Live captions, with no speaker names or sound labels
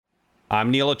I'm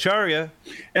Neil Acharya.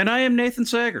 And I am Nathan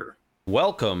Sager.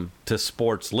 Welcome to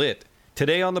Sports Lit.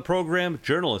 Today on the program,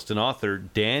 journalist and author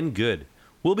Dan Good.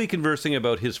 We'll be conversing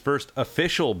about his first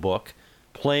official book,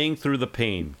 Playing Through the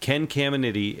Pain, Ken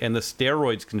Caminiti and the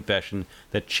Steroids Confession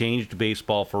That Changed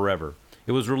Baseball Forever.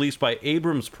 It was released by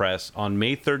Abrams Press on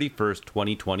May 31st,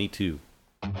 2022.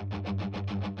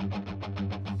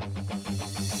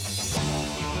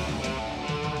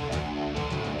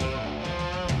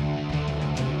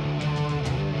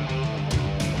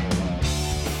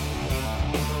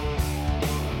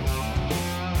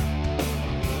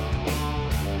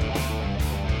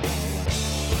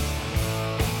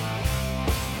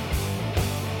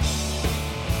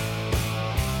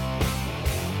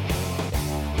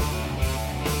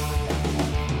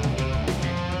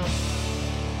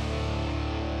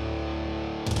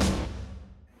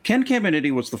 Ken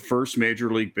Caminiti was the first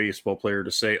Major League Baseball player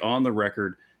to say on the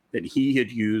record that he had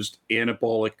used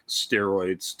anabolic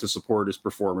steroids to support his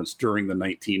performance during the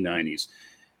 1990s.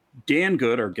 Dan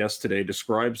Good, our guest today,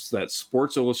 describes that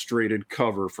Sports Illustrated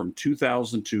cover from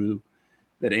 2002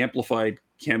 that amplified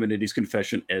Caminiti's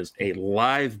confession as a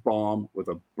live bomb with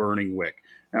a burning wick.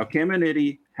 Now,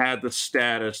 Caminiti had the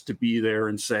status to be there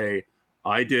and say,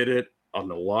 I did it,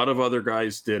 and a lot of other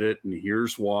guys did it, and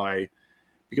here's why.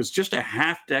 Because just a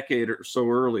half decade or so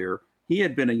earlier, he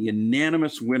had been a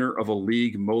unanimous winner of a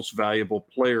League Most Valuable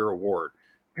Player award,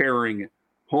 pairing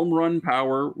home run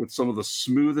power with some of the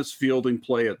smoothest fielding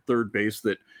play at third base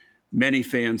that many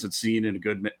fans had seen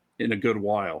in a good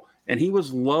while. And he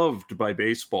was loved by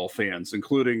baseball fans,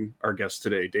 including our guest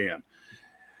today, Dan.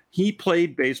 He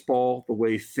played baseball the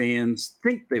way fans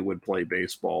think they would play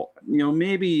baseball. You know,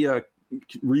 maybe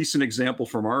recent example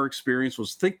from our experience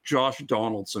was think Josh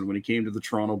Donaldson when he came to the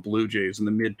Toronto Blue Jays in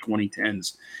the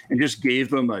mid-2010s and just gave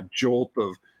them a jolt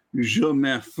of je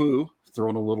m'en fous,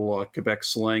 throwing a little Quebec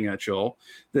slang at y'all,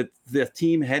 that the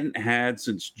team hadn't had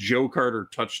since Joe Carter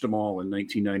touched them all in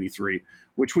 1993,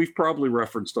 which we've probably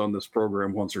referenced on this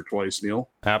program once or twice, Neil.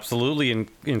 Absolutely,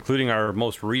 including our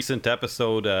most recent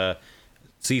episode,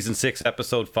 Season 6,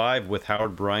 Episode 5, with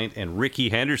Howard Bryant and Ricky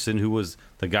Henderson, who was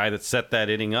the guy that set that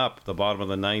inning up, the bottom of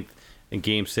the ninth in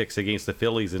Game 6 against the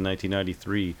Phillies in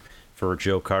 1993 for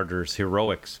Joe Carter's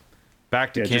heroics.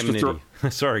 Back to Caminiti.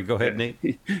 Sorry, go ahead,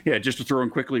 Nate. Yeah, just to throw in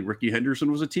quickly, Ricky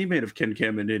Henderson was a teammate of Ken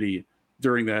Caminiti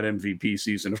during that MVP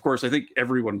season. Of course, I think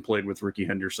everyone played with Ricky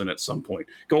Henderson at some point.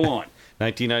 Go on.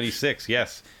 1996,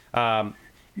 yes. So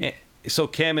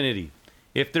Caminiti.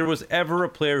 If there was ever a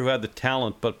player who had the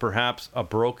talent but perhaps a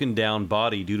broken down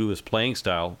body due to his playing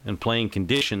style and playing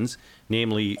conditions,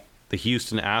 namely the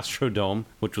Houston Astrodome,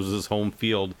 which was his home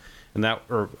field, and that,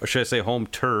 or should I say home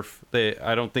turf,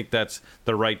 I don't think that's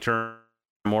the right term,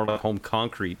 more like home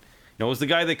concrete. It was the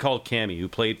guy they called Cammy, who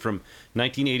played from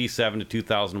 1987 to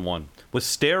 2001. With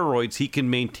steroids, he can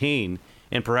maintain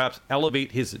and perhaps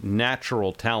elevate his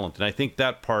natural talent, and I think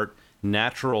that part,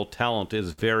 natural talent,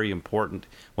 is very important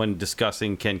when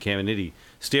discussing Ken Caminiti.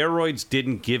 Steroids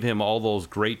didn't give him all those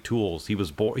great tools. He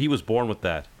was born with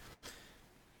that.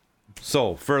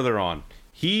 So, further on,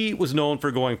 he was known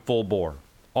for going full bore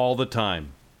all the time,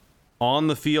 on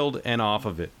the field and off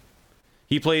of it.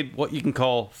 He played what you can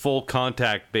call full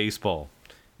contact baseball,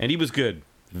 and he was good,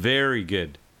 very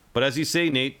good. But as you say,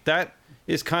 Nate, that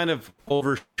is kind of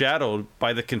overshadowed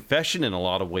by the confession in a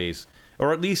lot of ways.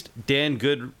 Or at least Dan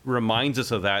Good reminds us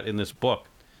of that in this book.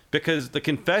 Because the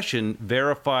confession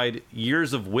verified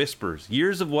years of whispers,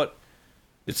 years of what...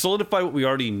 It solidified what we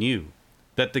already knew,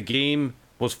 that the game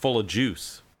was full of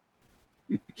juice.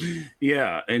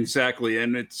 Yeah, exactly.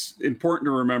 And it's important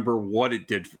to remember what it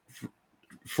did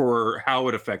for how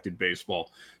it affected baseball.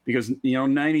 Because,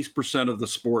 90% of the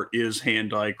sport is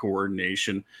hand-eye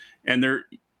coordination. And there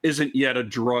isn't yet a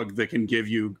drug that can give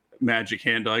you magic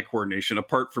hand-eye coordination,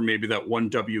 apart from maybe that one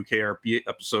WKRP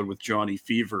episode with Johnny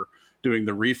Fever doing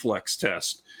the reflex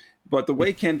test. But the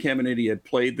way Ken Caminiti had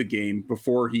played the game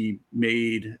before he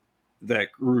made that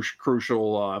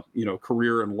crucial,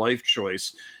 career and life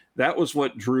choice, that was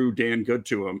what drew Dan Good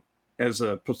to him as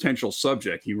a potential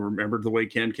subject. He remembered the way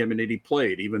Ken Caminiti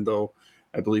played, even though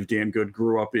I believe Dan Good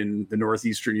grew up in the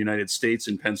northeastern United States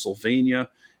in Pennsylvania,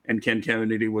 and Ken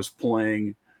Caminiti was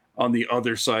playing on the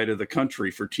other side of the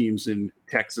country for teams in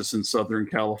Texas and Southern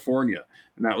California.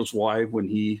 And that was why when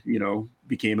he,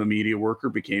 became a media worker,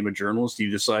 became a journalist, he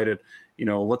decided,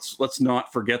 let's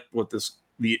not forget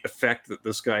the effect that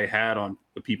this guy had on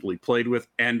the people he played with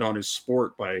and on his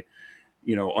sport by,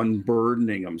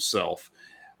 unburdening himself.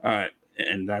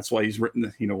 And that's why he's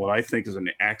written, what I think is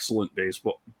an excellent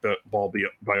baseball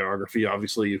biography.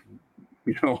 Obviously,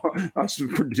 us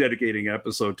dedicating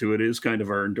episode to it is kind of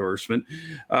our endorsement.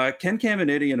 Ken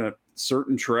Caminiti, in a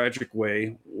certain tragic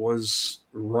way, was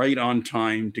right on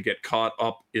time to get caught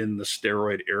up in the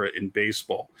steroid era in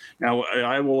baseball. Now,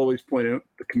 I will always point out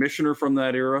the commissioner from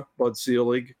that era, Bud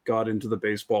Selig, got into the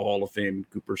Baseball Hall of Fame in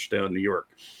Cooperstown, New York.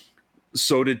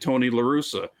 So did Tony La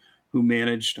Russa, who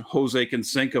managed Jose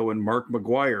Canseco and Mark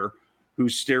McGwire,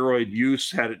 whose steroid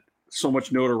use had so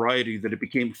much notoriety that it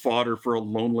became fodder for a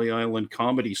Lonely Island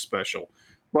comedy special.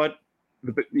 But,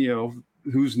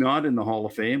 who's not in the Hall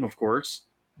of Fame, of course?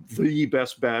 The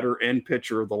best batter and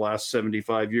pitcher of the last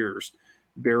 75 years,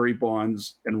 Barry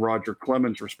Bonds and Roger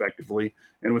Clemens, respectively.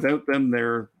 And without them,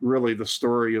 they're really the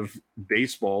story of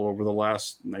baseball over the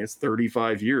last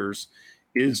 35 years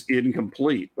is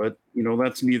incomplete. But,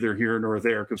 that's neither here nor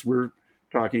there, because we're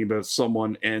talking about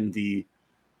someone and the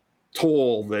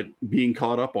toll that being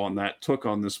caught up on that took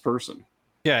on this person.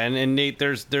 Yeah, and Nate,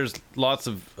 there's lots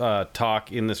of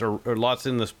talk in this, or lots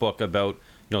in this book about,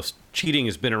 cheating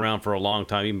has been around for a long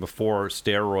time, even before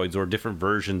steroids or different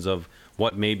versions of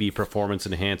what may be performance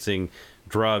enhancing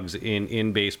drugs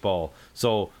in baseball.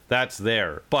 So that's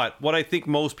there. But what I think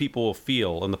most people will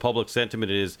feel, and the public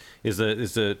sentiment is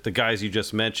the guys you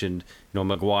just mentioned,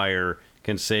 McGwire,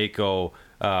 Canseco,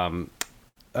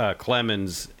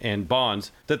 Clemens, and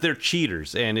Bonds, that they're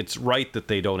cheaters, and it's right that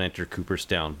they don't enter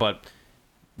Cooperstown. But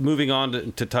moving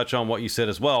on to touch on what you said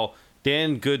as well,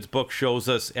 Dan Good's book shows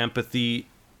us empathy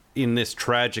in this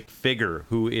tragic figure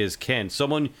who is Ken.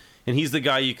 Someone, and he's the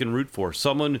guy you can root for.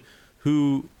 Someone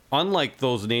who, unlike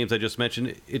those names I just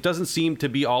mentioned, it doesn't seem to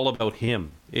be all about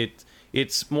him.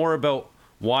 It's more about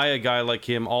why a guy like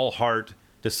him, all heart,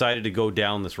 decided to go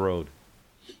down this road.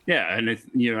 Yeah, and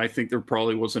I think there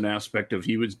probably was an aspect of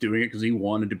he was doing it because he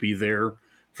wanted to be there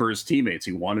for his teammates.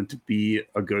 He wanted to be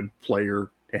a good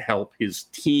player to help his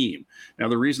team. Now,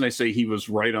 the reason I say he was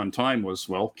right on time was,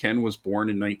 Ken was born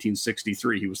in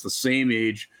 1963. He was the same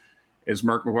age as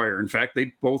Mark McGwire. In fact,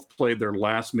 they both played their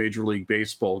last Major League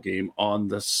Baseball game on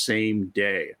the same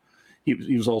day.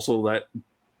 He was also that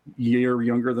year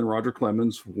younger than Roger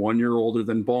Clemens, 1 year older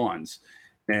than Bonds.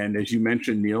 And as you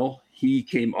mentioned, Neil, he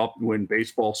came up when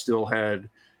baseball still had,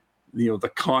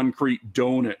 the concrete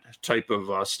donut type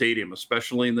of stadium,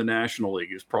 especially in the National League.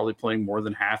 He was probably playing more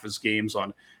than half his games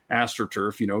on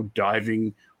AstroTurf,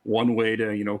 diving one way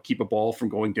to, keep a ball from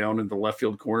going down in the left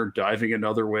field corner, diving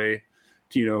another way,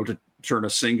 to turn a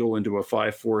single into a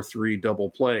 5-4-3 double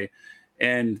play.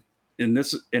 And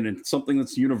it's something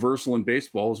that's universal in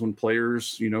baseball is when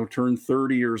players, turn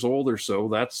 30 years old or so,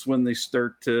 that's when they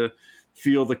start to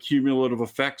feel the cumulative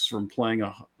effects from playing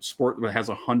a sport that has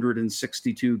a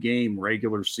 162 game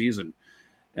regular season.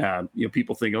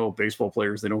 People think, baseball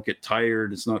players, they don't get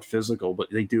tired, it's not physical, but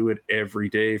they do it every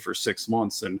day for 6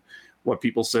 months. And what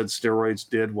people said steroids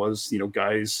did was,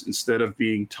 guys, instead of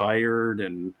being tired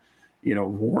and,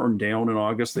 worn down in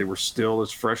August, they were still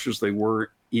as fresh as they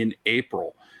were in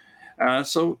April.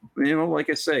 So, like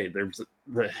I say,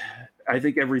 I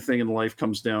think everything in life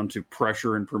comes down to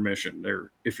pressure and permission.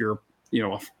 If you're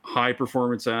a high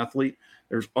performance athlete,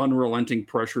 there's unrelenting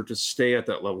pressure to stay at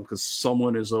that level because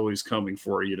someone is always coming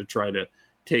for you to try to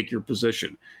take your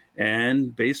position.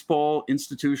 And baseball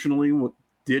institutionally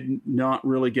did not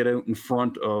really get out in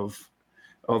front of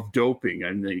doping.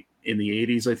 And in the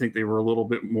 80s, I think they were a little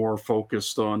bit more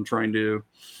focused on trying to,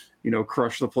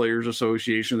 crush the Players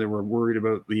Association. They were worried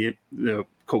about the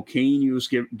cocaine use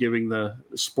giving the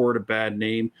sport a bad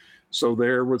name. So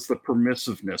there was the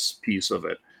permissiveness piece of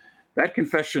it. That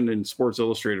confession in Sports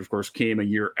Illustrated, of course, came a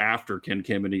year after Ken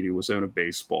Caminiti was out of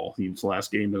baseball. His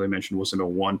last game, as I mentioned, was in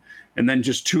 2001. And then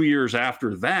just 2 years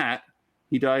after that,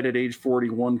 he died at age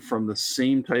 41 from the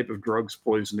same type of drugs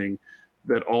poisoning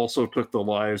that also took the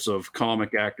lives of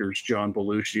comic actors John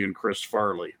Belushi and Chris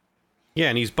Farley. Yeah,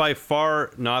 and he's by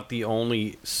far not the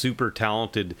only super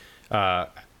talented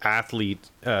athlete,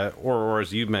 or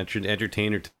as you mentioned,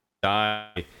 entertainer to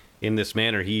die in this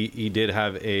manner. He did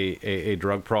have a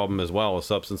drug problem as well, a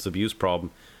substance abuse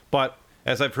problem. But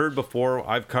as I've heard before,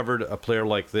 I've covered a player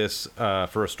like this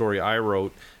for a story I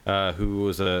wrote, who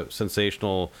was a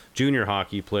sensational junior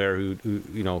hockey player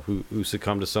who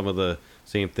succumbed to some of the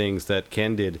same things that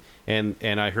Ken did. And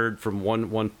I heard from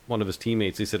one of his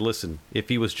teammates. He said, "Listen, if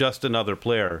he was just another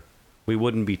player, we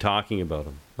wouldn't be talking about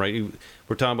him, right?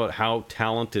 We're talking about how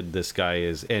talented this guy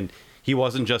is, and he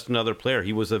wasn't just another player.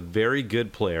 He was a very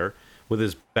good player with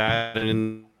his bat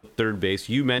in third base.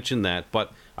 You mentioned that,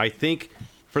 but I think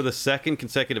for the second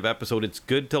consecutive episode, it's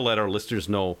good to let our listeners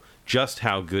know just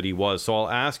how good he was. So I'll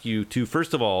ask you to,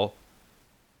 first of all,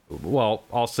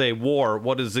 I'll say WAR,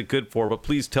 what is it good for? But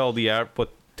please tell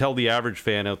tell the average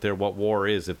fan out there what WAR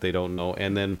is if they don't know,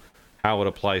 and then how it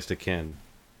applies to Ken.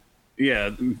 Yeah,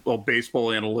 well, baseball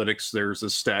analytics, there's a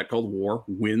stat called WAR,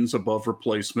 wins above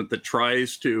replacement, that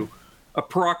tries to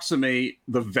approximate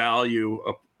the value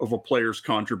of a player's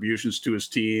contributions to his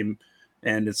team.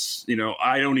 And it's,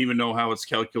 I don't even know how it's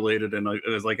calculated. And I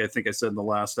think I said in the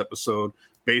last episode,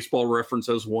 Baseball Reference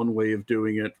has one way of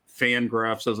doing it.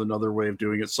 Fangraphs has another way of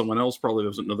doing it. Someone else probably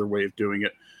has another way of doing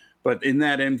it. But in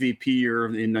that MVP year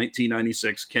in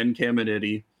 1996, Ken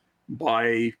Caminiti,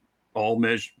 by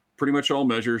pretty much all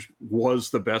measures,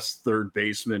 was the best third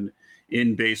baseman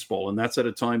in baseball. And that's at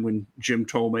a time when Jim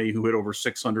Thome, who hit over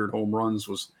 600 home runs,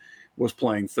 was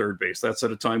playing third base. That's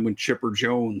at a time when Chipper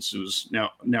Jones, who's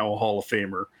now a Hall of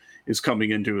Famer, is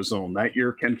coming into his own. That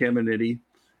year, Ken Caminiti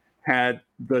had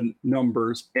the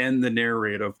numbers and the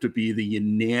narrative to be the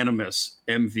unanimous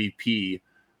MVP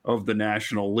of the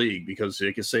National League, because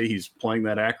they can say he's playing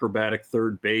that acrobatic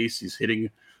third base. He's hitting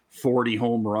 40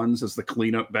 home runs as the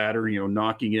cleanup batter,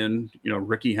 knocking in,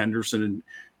 Ricky Henderson and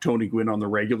Tony Gwynn on the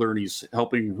regular, and he's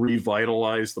helping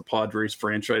revitalize the Padres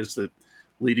franchise, that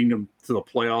leading them to the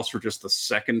playoffs for just the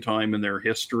second time in their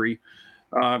history.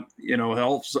 All of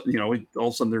a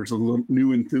sudden there's a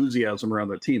new enthusiasm around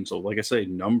the team. So like I say,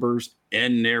 numbers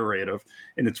and narrative,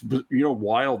 and it's,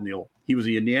 wild, Neil. He was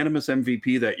a unanimous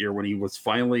MVP that year when he was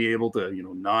finally able to,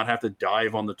 not have to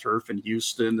dive on the turf in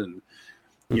Houston and,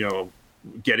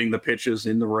 getting the pitches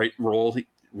in the right role.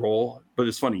 But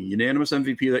it's funny, unanimous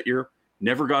MVP that year,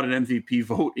 never got an MVP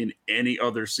vote in any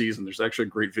other season. There's actually a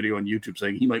great video on YouTube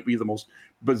saying he might be the most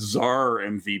bizarre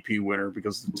MVP winner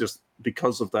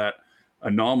because of that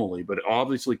anomaly. But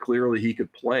obviously, clearly he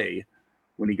could play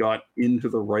when he got into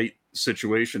the right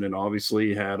situation, and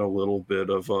obviously had a little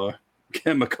bit of a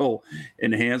chemical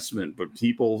enhancement. But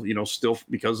people, still,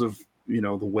 because of,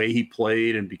 the way he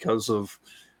played and because of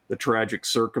the tragic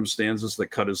circumstances that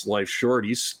cut his life short,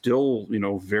 he's still,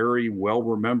 very well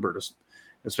remembered,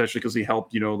 especially because he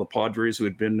helped, the Padres, who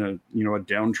had been a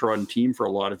downtrodden team for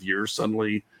a lot of years,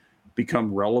 suddenly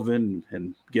become relevant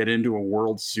and get into a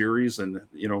World Series, and,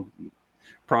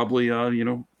 probably,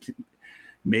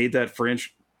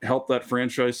 helped that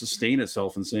franchise sustain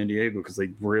itself in San Diego, because they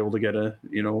were able to get a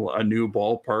new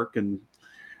ballpark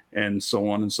and so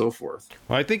on and so forth.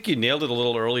 Well, I think you nailed it a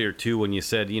little earlier too when you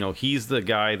said, he's the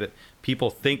guy that people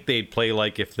think they'd play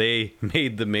like if they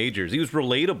made the majors. He was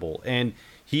relatable, and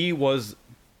he was,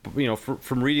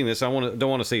 from reading this, don't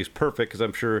want to say he's perfect, because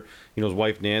I'm sure, his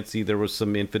wife Nancy, there was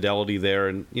some infidelity there,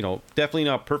 and definitely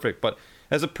not perfect. But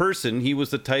as a person, he was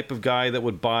the type of guy that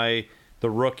would buy the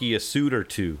rookie a suit or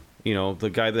two. The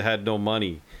guy that had no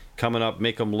money, coming up,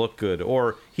 make him look good,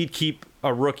 or he'd keep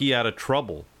a rookie out of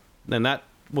trouble, and that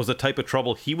was the type of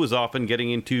trouble he was often getting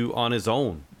into on his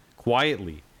own,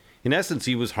 quietly. In essence,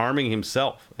 he was harming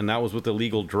himself, and that was with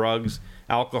illegal drugs,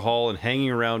 alcohol, and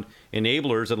hanging around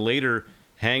enablers and later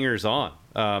hangers-on.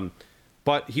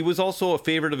 But he was also a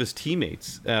favorite of his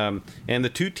teammates. And the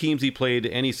two teams he played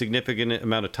any significant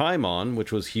amount of time on,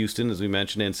 which was Houston, as we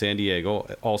mentioned, and San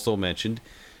Diego, also mentioned,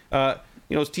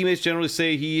 his teammates generally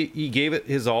say he gave it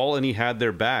his all, and he had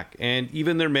their back, and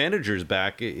even their managers'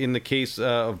 back. In the case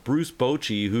of Bruce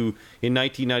Bochy, who in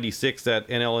 1996, that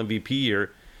NL MVP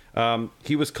year,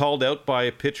 he was called out by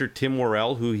pitcher Tim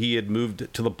Worrell, who he had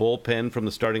moved to the bullpen from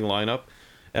the starting lineup.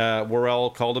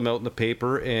 Worrell called him out in the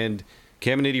paper, and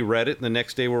Caminiti read it, and the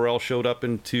next day Worrell showed up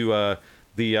into I'm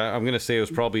going to say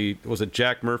was it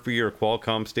Jack Murphy or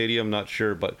Qualcomm Stadium? I'm not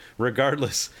sure, but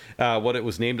regardless what it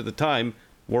was named at the time,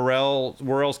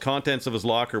 Worrell's contents of his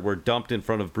locker were dumped in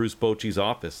front of Bruce Bochy's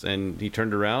office, and he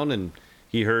turned around and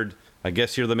he heard, "I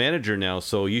guess you're the manager now,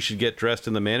 so you should get dressed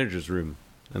in the manager's room."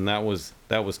 And that was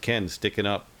Ken sticking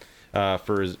up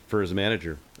for his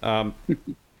manager.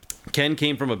 Ken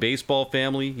came from a baseball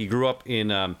family. He grew up in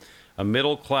a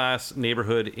middle-class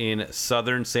neighborhood in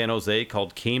southern San Jose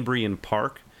called Cambrian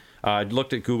Park. I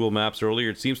looked at Google Maps earlier.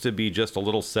 It seems to be just a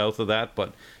little south of that,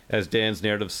 but as Dan's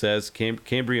narrative says,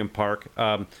 Cambrian Park.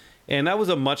 And that was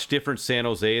a much different San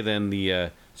Jose than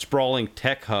the sprawling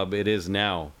tech hub it is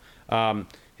now.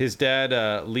 His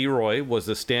dad, Leroy, was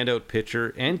a standout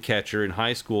pitcher and catcher in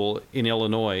high school in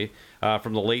Illinois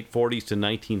from the late 40s to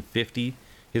 1950.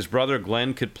 His brother,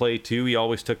 Glenn, could play too. He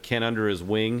always took Ken under his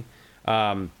wing.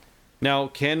 Now,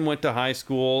 Ken went to high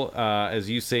school, as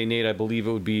you say, Nate, I believe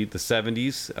it would be the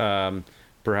 70s,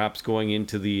 perhaps going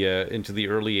into the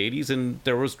early 80s, and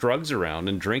there was drugs around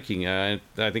and drinking. I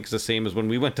think it's the same as when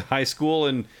we went to high school,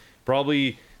 and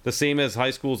probably the same as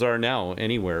high schools are now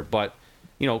anywhere. But,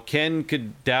 Ken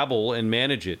could dabble and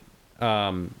manage it,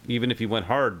 even if he went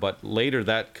hard, but later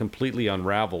that completely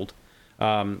unraveled.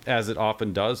 as it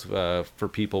often does for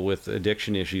people with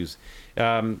addiction issues.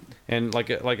 And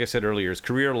like I said earlier, his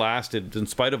career lasted, in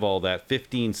spite of all that,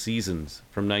 15 seasons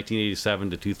from 1987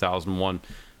 to 2001.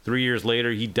 3 years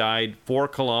later, he died 4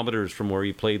 kilometers from where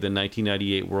he played the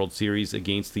 1998 World Series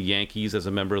against the Yankees as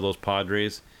a member of those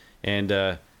Padres.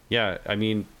 And yeah, I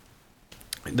mean,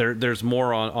 there's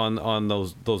more on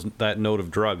those that note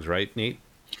of drugs, right, Nate?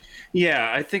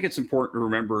 Yeah, I think it's important to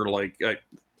remember, like,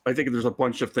 I think there's a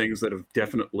bunch of things that have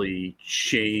definitely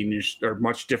changed, are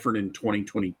much different in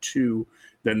 2022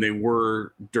 than they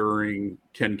were during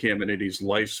Ken Caminiti's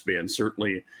lifespan.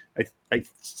 Certainly,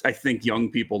 I think young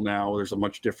people now, there's a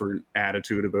much different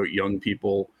attitude about young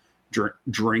people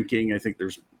drinking. I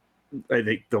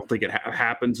don't think it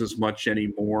happens as much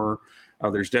anymore.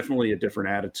 There's definitely a different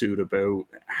attitude about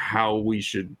how we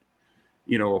should,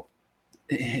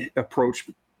 approach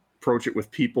it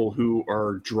with people who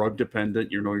are drug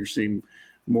dependent. You're seeing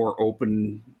more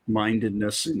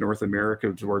open-mindedness in North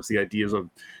America towards the ideas of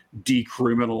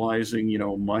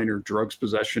decriminalizing, minor drugs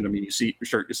possession. I mean, you're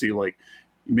starting to see like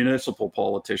municipal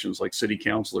politicians, like city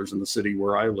councilors in the city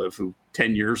where I live, who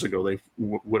 10 years ago, they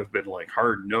would have been like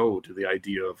hard no to the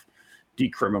idea of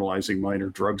decriminalizing minor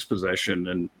drugs possession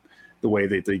and the way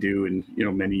that they do in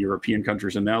many European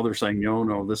countries. And now they're saying,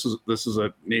 no, this is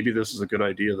a good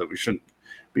idea, that we shouldn't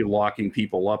be locking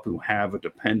people up who have a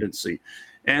dependency.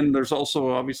 And there's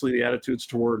also obviously the attitudes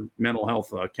toward mental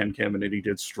health. Ken Caminiti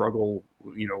did struggle,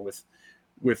 with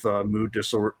mood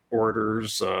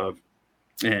disorders,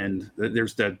 and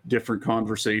there's that different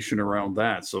conversation around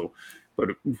that. So, but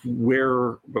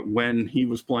when he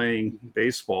was playing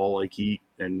baseball,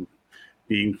 and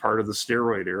being part of the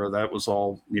steroid era, that was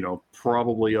all,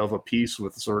 probably of a piece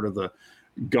with sort of the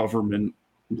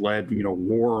government-led,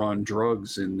 war on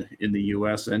drugs in the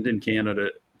U.S. and in Canada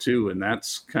too, and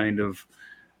that's kind of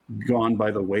gone by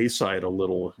the wayside a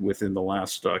little within the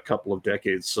last couple of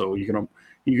decades. So you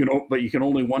can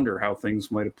only wonder how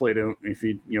things might have played out if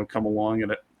he'd come along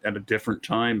at a different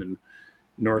time in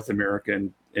North America,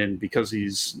 and because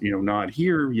he's not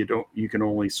here, you can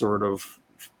only sort of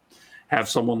have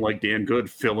someone like Dan Good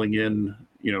filling in,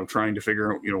 trying to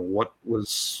figure out, what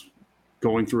was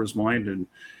going through his mind, and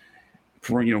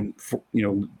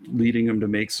leading him to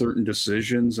make certain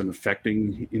decisions and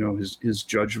affecting, his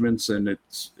judgments. And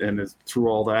it's through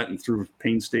all that and through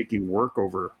painstaking work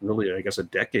over really, I guess, a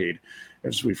decade,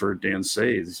 as we've heard Dan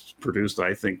say, he's produced,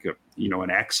 I think, an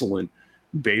excellent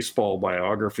baseball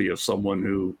biography of someone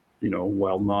who,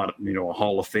 while not, a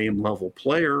Hall of Fame level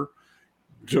player,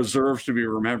 deserves to be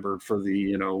remembered for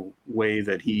the way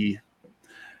that he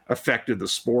affected the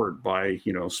sport by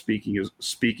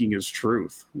speaking his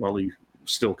truth while he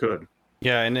still could.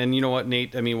 Yeah, and you know what,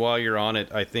 Nate? I mean, while you're on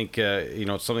it, I think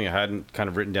it's something I hadn't kind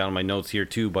of written down in my notes here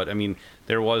too. But I mean,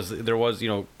 there was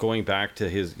going back to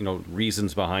his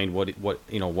reasons behind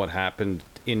what happened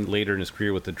later in his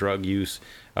career with the drug use,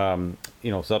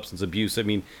 substance abuse. I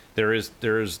mean, there is.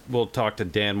 We'll talk to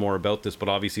Dan more about this, but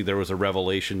obviously there was a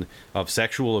revelation of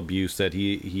sexual abuse that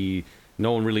he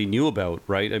no one really knew about,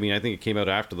 right? I mean, I think it came out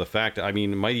after the fact. I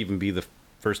mean, it might even be the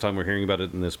first time we're hearing about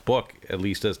it in this book, at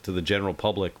least as to the general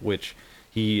public, which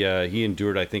he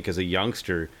endured, I think, as a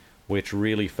youngster, which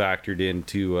really factored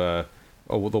into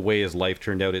the way his life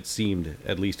turned out, it seemed,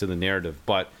 at least in the narrative.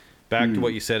 But back to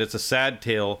what you said, it's a sad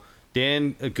tale.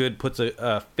 Dan Good puts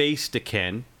a face to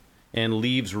Ken and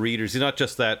leaves readers. He's not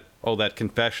just that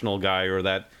confessional guy or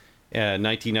that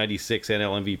 1996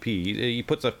 NL MVP. He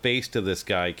puts a face to this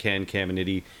guy, Ken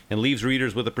Caminiti, and leaves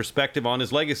readers with a perspective on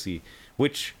his legacy,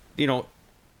 which,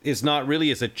 is not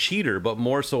really as a cheater, but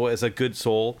more so as a good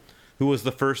soul who was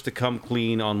the first to come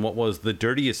clean on what was the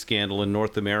dirtiest scandal in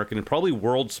North American and probably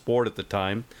world sport at the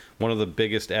time, one of the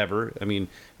biggest ever. I mean,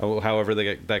 however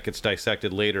that gets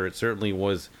dissected later, it certainly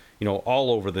was,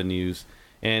 all over the news.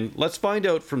 And let's find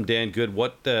out from Dan Good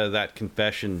what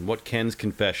Ken's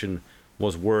confession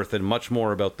was worth, and much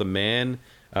more about the man,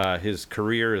 his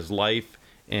career, his life,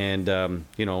 and,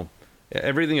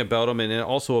 everything about him, and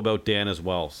also about Dan as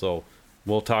well. So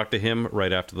we'll talk to him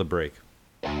right after the break.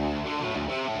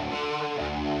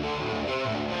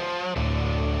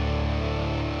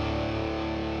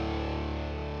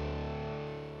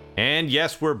 And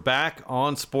yes, we're back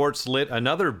on Sports Lit,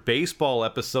 another baseball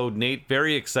episode. Nate,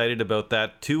 very excited about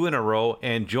that, 2 in a row.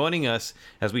 And joining us,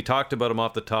 as we talked about him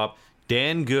off the top,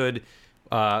 Dan Good.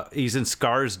 He's in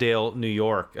Scarsdale, New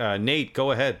York. Nate,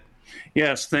 go ahead.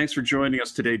 Yes, thanks for joining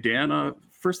us today, Dan.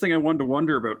 First thing I wanted to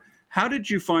wonder about, how did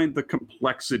you find the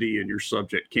complexity in your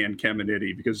subject, Ken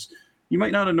Caminiti? Because you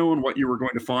might not have known what you were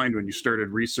going to find when you started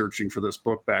researching for this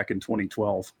book back in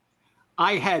 2012.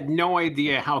 I had no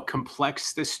idea how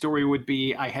complex this story would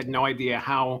be. I had no idea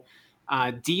how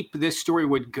deep this story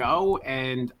would go,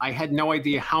 and I had no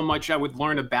idea how much I would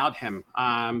learn about him.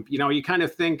 You kind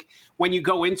of think when you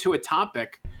go into a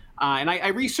topic, and I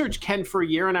researched Ken for a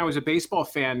year, and I was a baseball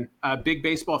fan, a big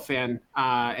baseball fan,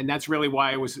 and that's really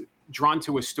why I was drawn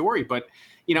to his story. But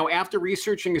after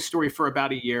researching his story for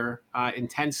about a year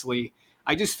intensely,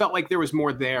 I just felt like there was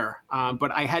more there.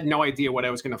 But I had no idea what I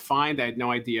was going to find. I had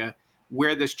no idea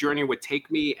where this journey would take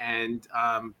me, and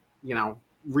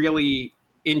really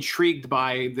intrigued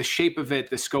by the shape of it,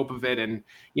 the scope of it, and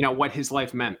what his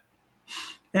life meant.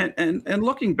 And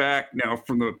looking back now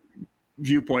from the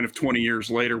viewpoint of 20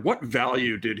 years later, what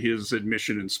value did his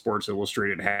admission in Sports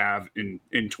Illustrated have in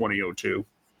 2002?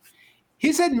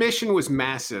 His admission was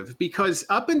massive because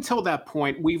up until that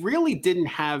point, we really didn't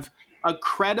have a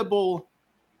credible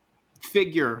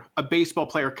figure, a baseball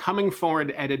player coming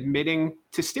forward and admitting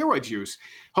to steroid use.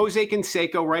 Jose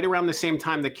Canseco, right around the same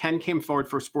time that Ken came forward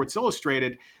for Sports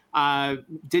Illustrated,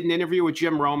 did an interview with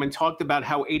Jim Rome and talked about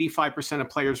how 85% of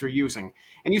players were using.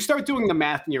 And you start doing the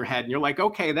math in your head and you're like,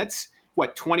 okay, that's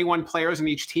what, 21 players in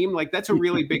each team? Like, that's a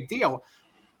really big deal.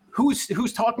 Who's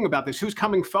talking about this? Who's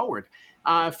coming forward?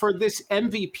 For this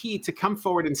MVP to come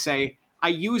forward and say, I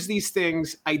use these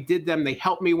things, I did them, they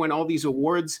helped me win all these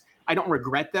awards, I don't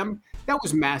regret them. That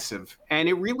was massive. And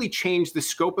it really changed the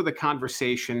scope of the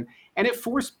conversation. And it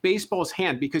forced baseball's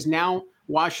hand because now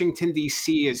Washington,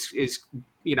 D.C. is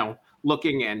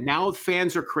looking in. Now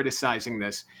fans are criticizing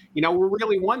this. We're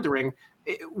really wondering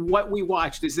what we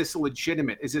watched. Is this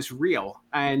legitimate? Is this real?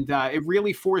 And it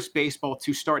really forced baseball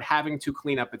to start having to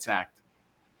clean up its act.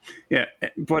 Yeah,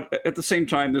 but at the same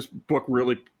time, this book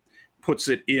really puts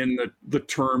it in the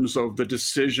terms of the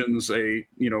decisions a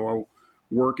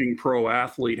working pro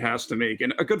athlete has to make.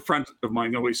 And a good friend of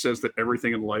mine always says that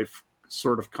everything in life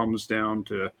sort of comes down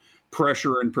to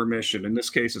pressure and permission. In this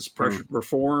case, it's pressure to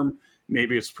perform.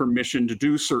 Maybe it's permission to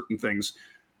do certain things.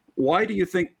 Why do you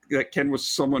think that Ken was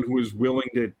someone who was willing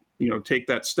to, take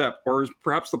that step? Or is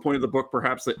perhaps the point of the book,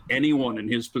 perhaps that anyone in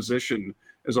his position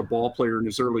as a ball player in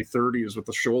his early 30s with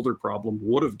a shoulder problem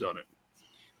would have done it?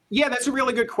 Yeah, that's a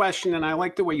really good question, and I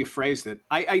like the way you phrased it.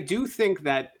 I do think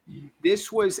that this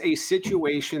was a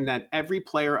situation that every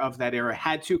player of that era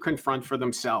had to confront for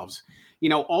themselves.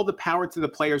 All the power to the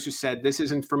players who said, this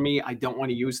isn't for me, I don't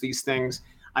want to use these things,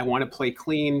 I want to play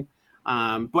clean.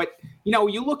 But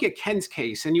you look at Ken's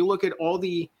case, and you look at all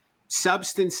the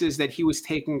substances that he was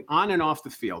taking on and off the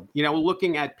field,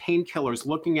 looking at painkillers,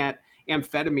 looking at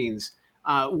amphetamines.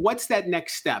 What's that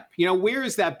next step? Where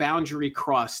is that boundary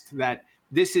crossed that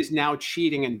this is now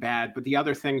cheating and bad, but the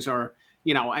other things are,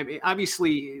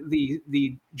 obviously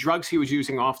the drugs he was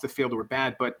using off the field were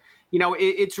bad, but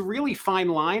it's a really fine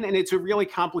line, and it's a really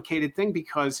complicated thing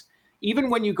because even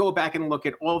when you go back and look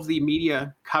at all of the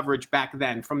media coverage back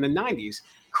then from the 90s,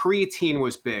 creatine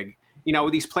was big.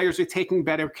 These players are taking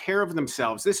better care of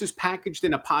themselves. This is packaged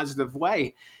in a positive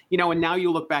way, and now you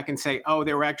look back and say, oh,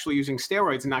 they were actually using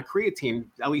steroids and not creatine,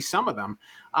 at least some of them.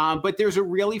 But there's a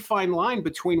really fine line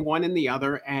between one and the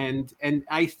other. And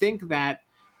I think that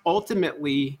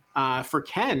ultimately for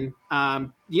Ken,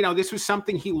 this was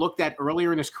something he looked at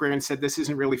earlier in his career and said, this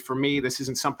isn't really for me. This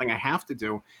isn't something I have to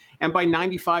do. And by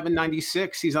 95 and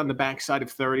 96, he's on the backside of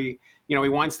 30. He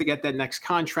wants to get that next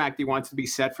contract. He wants to be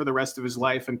set for the rest of his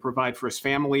life and provide for his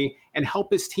family and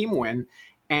help his team win.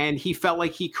 And he felt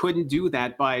like he couldn't do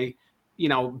that by,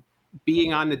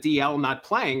 being on the DL, not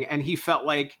playing. And he felt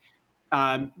like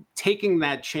taking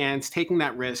that chance, taking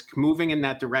that risk, moving in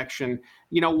that direction,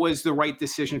 was the right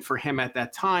decision for him at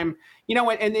that time.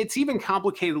 And it's even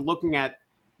complicated looking at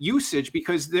usage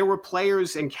because there were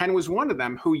players, and Ken was one of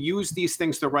them, who used these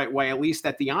things the right way, at least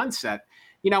at the onset.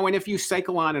 And if you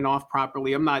cycle on and off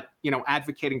properly, I'm not,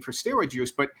 advocating for steroid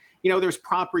use, but, there's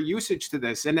proper usage to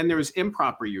this. And then there's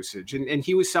improper usage. And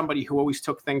he was somebody who always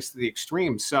took things to the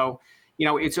extreme. So,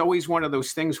 it's always one of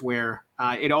those things where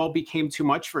it all became too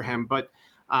much for him. But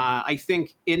I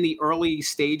think in the early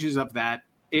stages of that,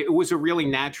 it was a really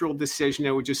natural decision.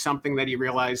 It was just something that he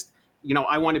realized,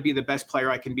 I want to be the best player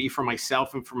I can be for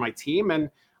myself and for my team. And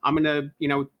I'm going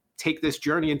to, take this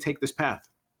journey and take this path.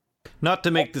 Not to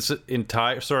make this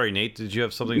entire. Sorry, Nate. Did you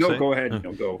have something to say? No, go ahead.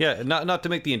 No, go. Yeah, not to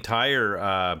make the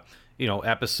entire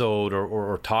episode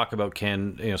or talk about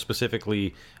Ken,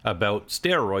 specifically about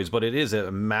steroids, but it is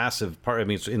a massive part. I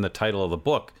mean, it's in the title of the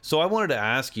book. So I wanted to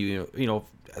ask you,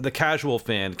 the casual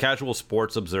fan, casual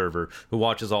sports observer who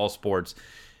watches all sports,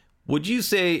 would you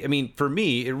say? I mean, for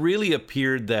me, it really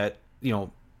appeared that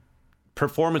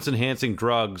performance enhancing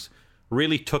drugs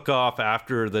really took off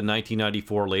after the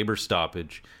 1994 labor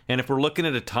stoppage. And if we're looking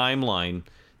at a timeline,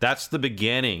 that's the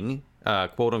beginning,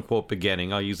 quote unquote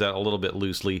beginning. I'll use that a little bit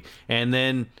loosely. And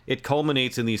then it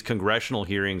culminates in these congressional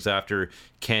hearings after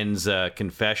Ken's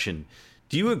confession.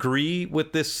 Do you agree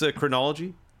with this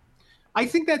chronology? I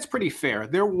think that's pretty fair.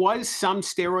 There was some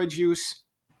steroid use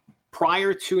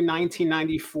prior to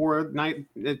 1994,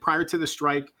 prior to the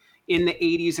strike. In the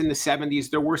 80s and the 70s,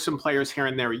 there were some players here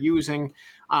and there using.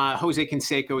 Jose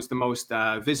Canseco is the most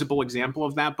visible example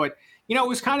of that. But, it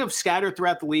was kind of scattered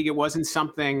throughout the league. It wasn't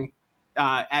something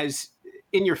as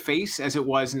in your face as it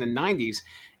was in the 90s.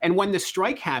 And when the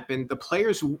strike happened, the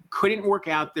players couldn't work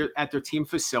out at their team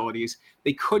facilities.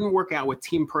 They couldn't work out with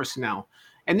team personnel.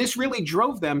 And this really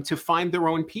drove them to find their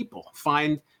own people,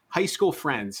 find high school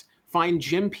friends, find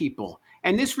gym people.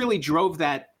 And this really drove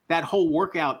that whole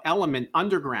workout element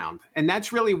underground. And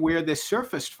that's really where this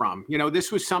surfaced from.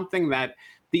 This was something that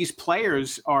these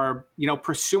players are,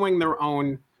 pursuing their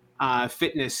own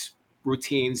fitness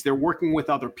routines. They're working with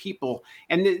other people.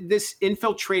 And this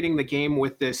infiltrating the game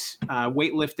with this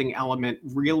weightlifting element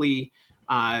really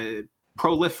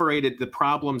proliferated the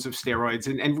problems of steroids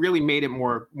and really made it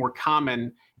more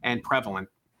common and prevalent.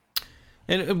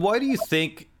 And why do you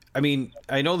think,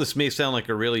 I know this may sound like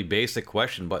a really basic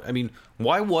question, but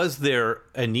why was there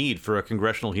a need for a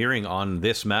congressional hearing on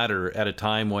this matter at a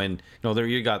time when,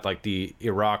 you got like the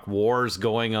Iraq wars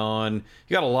going on,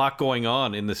 you got a lot going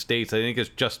on in the States. I think it's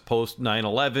just post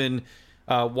 9/11.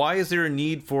 Why is there a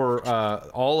need for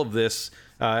all of this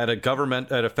at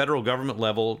a federal government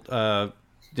level,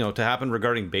 to happen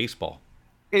regarding baseball?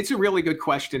 It's a really good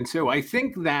question too. I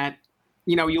think that,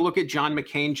 you look at John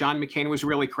McCain. John McCain was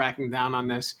really cracking down on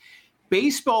this.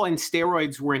 Baseball and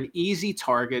steroids were an easy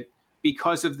target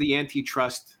because of the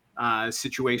antitrust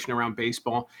situation around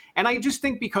baseball. And I just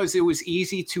think because it was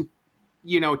easy to,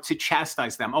 to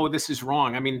chastise them. Oh, this is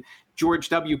wrong. George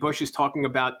W. Bush is talking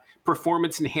about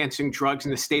performance-enhancing drugs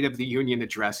in the State of the Union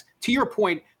address. To your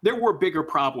point, there were bigger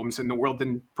problems in the world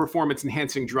than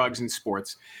performance-enhancing drugs in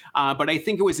sports. But I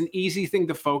think it was an easy thing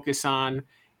to focus on.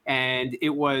 And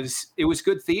it was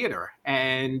good theater.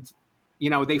 And,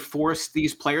 they forced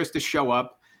these players to show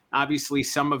up. Obviously,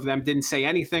 some of them didn't say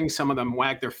anything. Some of them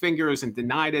wagged their fingers and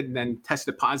denied it and then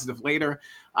tested positive later.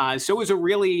 So it was a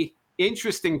really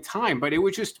interesting time. But it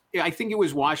was I think it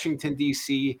was Washington,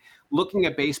 D.C. looking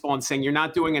at baseball and saying, you're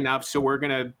not doing enough, so we're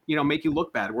going to, make you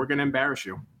look bad. We're going to embarrass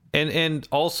you. And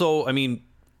also,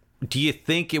 do you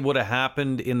think it would have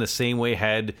happened in the same way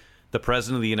had the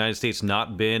president of the United States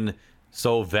not been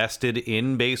so vested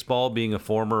in baseball, being a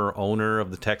former owner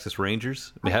of the Texas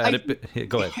Rangers? Go ahead.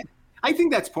 I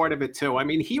think that's part of it too.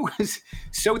 He was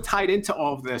so tied into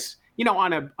all of this,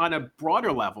 on a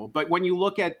broader level. But when you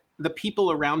look at the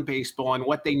people around baseball and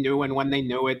what they knew and when they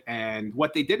knew it and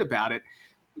what they did about it,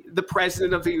 the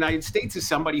president of the United States is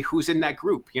somebody who's in that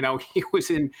group. He was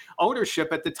in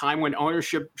ownership at the time when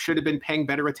ownership should have been paying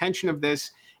better attention of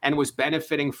this and was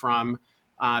benefiting from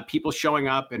people showing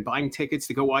up and buying tickets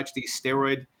to go watch these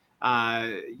steroid,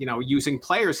 using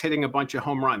players hitting a bunch of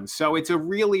home runs. So it's a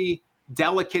really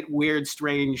delicate, weird,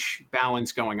 strange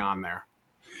balance going on there.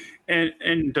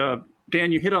 And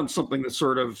Dan, you hit on something that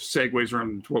sort of segues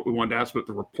around to what we wanted to ask about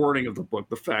the reporting of the book,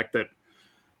 the fact that,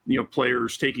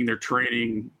 players taking their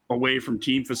training away from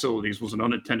team facilities was an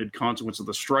unintended consequence of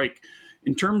the strike.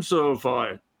 In terms of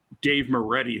Dave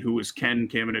Moretti, who was Ken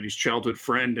Caminiti's childhood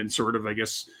friend and sort of, I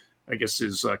guess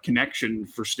his connection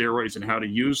for steroids and how to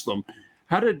use them.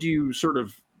 How did you sort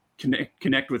of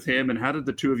connect with him, and how did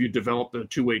the two of you develop the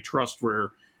two-way trust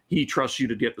where he trusts you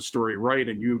to get the story right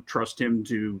and you trust him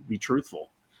to be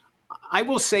truthful? I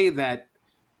will say that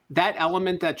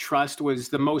element, that trust, was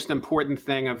the most important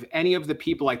thing of any of the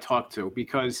people I talked to,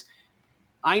 because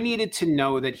I needed to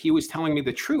know that he was telling me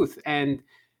the truth. And,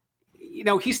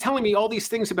 he's telling me all these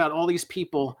things about all these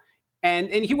people. And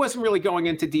he wasn't really going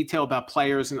into detail about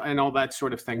players and all that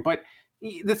sort of thing. But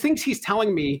the things he's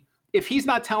telling me, if he's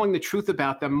not telling the truth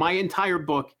about them, my entire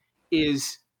book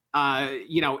is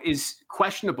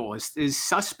questionable, is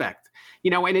suspect.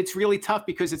 And it's really tough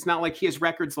because it's not like he has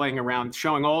records laying around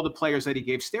showing all the players that he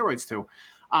gave steroids to.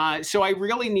 So I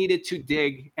really needed to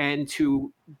dig and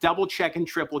to double check and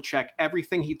triple check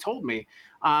everything he told me.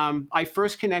 I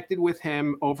first connected with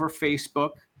him over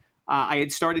Facebook. I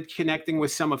had started connecting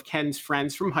with some of Ken's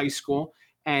friends from high school,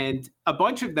 and a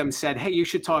bunch of them said, hey, you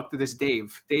should talk to this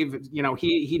Dave. Dave,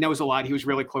 he knows a lot. He was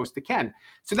really close to Ken.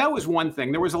 So that was one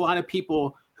thing. There was a lot of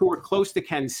people who were close to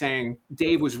Ken saying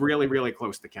Dave was really, really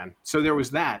close to Ken. So there was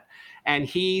that. And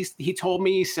he told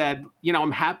me, he said,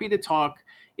 I'm happy to talk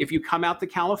if you come out to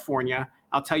California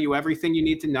I'll tell you everything you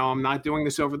need to know. I'm not doing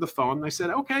this over the phone. And I said,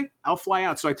 okay, I'll fly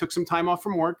out. So I took some time off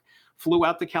from work, flew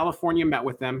out to California, met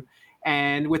with them.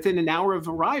 And within an hour of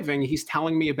arriving, he's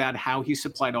telling me about how he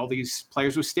supplied all these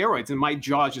players with steroids. And my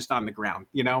jaw just on the ground,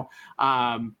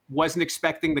 wasn't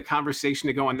expecting the conversation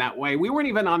to go in that way. We weren't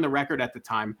even on the record at the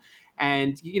time.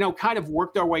 And, kind of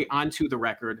worked our way onto the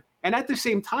record. And at the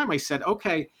same time, I said,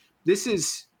 okay, this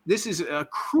is a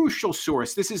crucial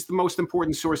source. This is the most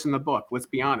important source in the book, let's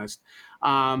be honest.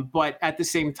 But at the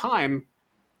same time,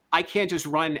 I can't just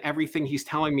run everything he's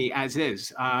telling me as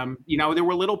is. There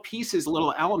were little pieces,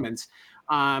 little elements.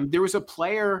 There was a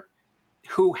player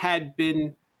who had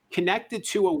been connected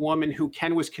to a woman who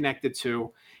Ken was connected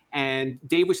to, and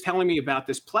Dave was telling me about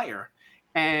this player.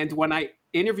 And when I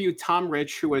interviewed Tom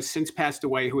Rich, who has since passed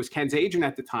away, who was Ken's agent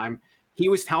at the time, he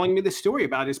was telling me the story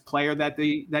about his player that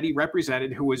he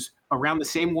represented, who was around the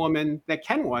same woman that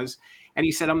Ken was. And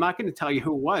he said, I'm not going to tell you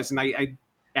who it was. And I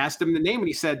asked him the name, and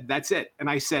he said, that's it. And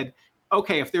I said,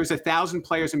 okay, if there's 1,000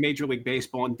 players in Major League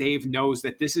Baseball and Dave knows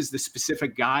that this is the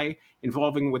specific guy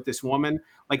involving with this woman,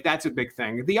 like that's a big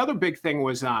thing. The other big thing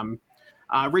was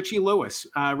Richie Lewis.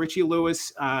 Richie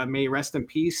Lewis, may he rest in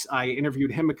peace. I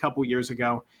interviewed him a couple years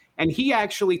ago, and he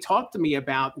actually talked to me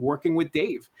about working with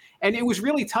Dave. And it was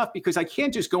really tough because I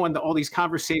can't just go into all these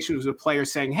conversations with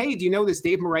players saying, hey, do you know this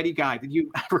Dave Moretti guy? Did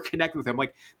you ever connect with him?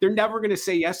 Like, they're never going to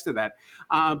say yes to that.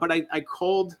 But I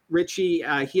called Richie.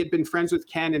 He had been friends with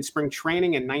Ken in spring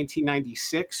training in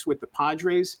 1996 with the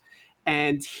Padres.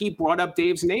 And he brought up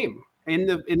Dave's name in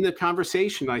the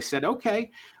conversation. I said,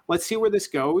 okay, let's see where this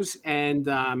goes. And,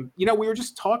 we were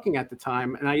just talking at the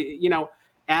time. And I,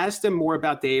 asked him more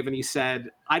about Dave. And he said,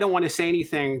 I don't want to say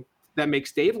anything that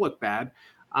makes Dave look bad.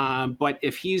 But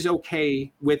if he's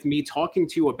okay with me talking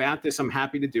to you about this, I'm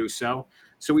happy to do so.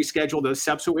 So we scheduled a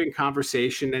subsequent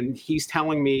conversation, and he's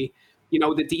telling me,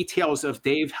 the details of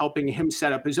Dave helping him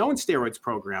set up his own steroids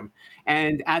program.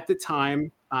 And at the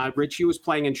time, Richie was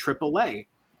playing in AAA,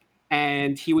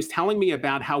 and he was telling me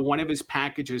about how one of his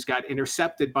packages got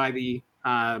intercepted by the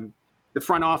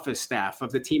front office staff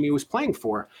of the team he was playing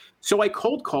for. So I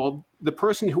cold called the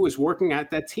person who was working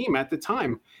at that team at the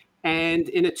time. And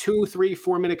in a 2, 3,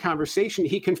 4 minute conversation,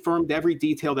 he confirmed every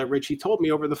detail that Richie told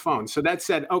me over the phone. So that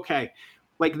said, okay,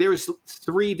 like there's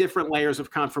 3 different layers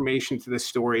of confirmation to this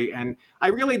story. And I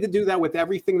really had to do that with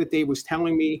everything that Dave was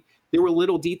telling me. There were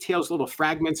little details, little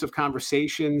fragments of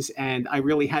conversations, and I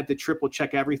really had to triple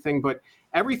check everything, but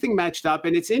everything matched up.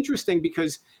 And it's interesting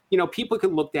because, people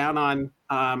can look down on,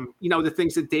 the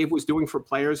things that Dave was doing for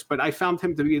players, but I found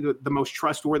him to be the most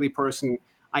trustworthy person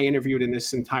I interviewed in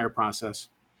this entire process.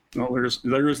 Well,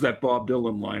 there's that Bob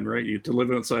Dylan line, right? To live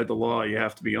outside the law, you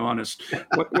have to be honest.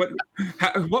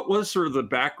 What was sort of the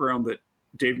background that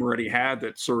Dave Moretti had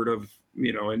that sort of,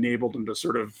 enabled him to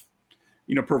sort of,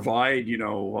 provide,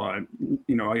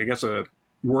 I guess a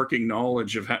working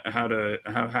knowledge of how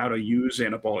to use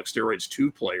anabolic steroids to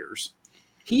players?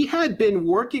 He had been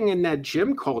working in that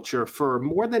gym culture for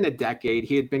more than a decade.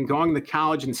 He had been going to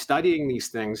college and studying these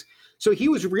things. So he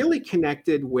was really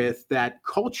connected with that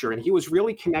culture, and he was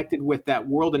really connected with that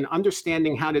world and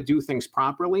understanding how to do things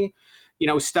properly,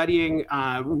 studying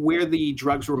where the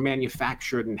drugs were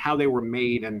manufactured and how they were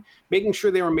made and making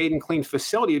sure they were made in clean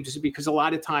facilities, just because a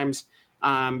lot of times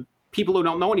people who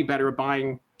don't know any better are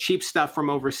buying cheap stuff from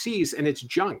overseas and it's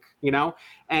junk,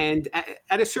 and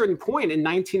at a certain point in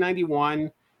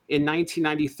 1991, in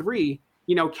 1993,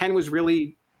 Ken was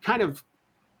really kind of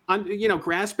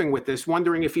grasping with this,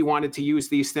 wondering if he wanted to use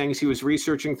these things. He was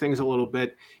researching things a little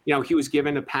bit. He was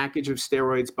given a package of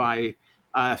steroids by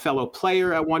a fellow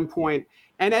player at one point.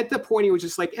 And at the point, he was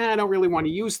just like, I don't really want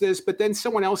to use this. But then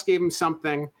someone else gave him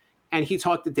something, and he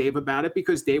talked to Dave about it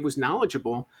because Dave was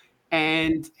knowledgeable.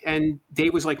 And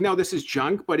Dave was like, no, this is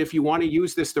junk. But if you want to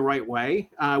use this the right way,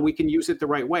 we can use it the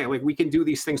right way. Like, we can do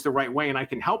these things the right way, and I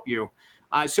can help you.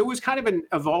 So it was kind of an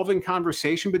evolving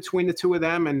conversation between the two of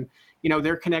them. And,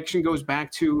 their connection goes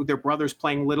back to their brothers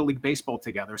playing Little League Baseball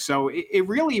together. So it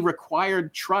really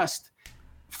required trust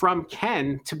from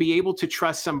Ken to be able to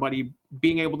trust somebody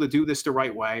being able to do this the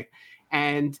right way.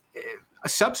 And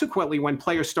subsequently, when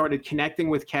players started connecting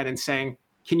with Ken and saying,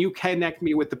 can you connect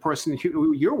me with the person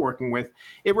who you're working with?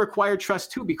 It required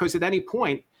trust too, because at any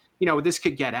point, this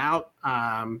could get out.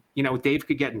 Dave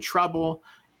could get in trouble.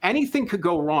 Anything could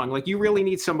go wrong. Like, you really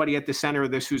need somebody at the center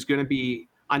of this who's going to be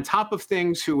on top of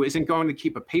things, who isn't going to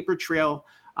keep a paper trail,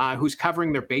 who's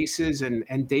covering their bases.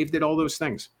 And Dave did all those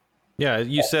things. Yeah,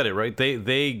 you said it, right?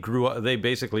 They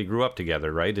basically grew up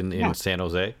together, right? In San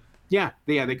Jose. Yeah,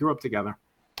 they grew up together.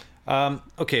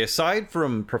 Okay, aside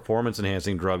from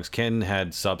performance-enhancing drugs, Ken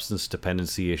had substance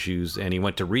dependency issues, and he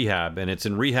went to rehab. And it's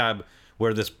in rehab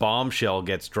where this bombshell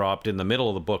gets dropped in the middle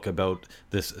of the book about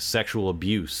this sexual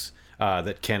abuse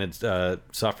that Ken had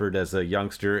suffered as a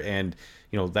youngster, and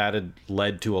that had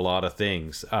led to a lot of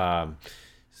things.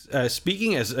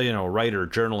 Speaking as writer,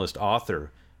 journalist,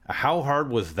 author, how hard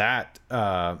was that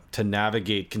to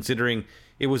navigate, considering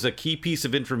it was a key piece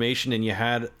of information and you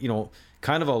had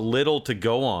kind of a little to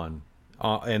go on,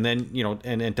 and then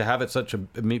and to have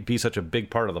it be such a big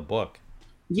part of the book?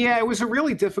 Yeah, it was a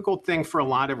really difficult thing for a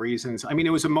lot of reasons. I mean, it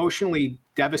was emotionally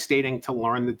devastating to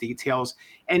learn the details,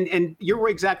 and you're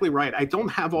exactly right. I don't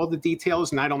have all the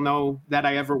details, and I don't know that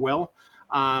I ever will.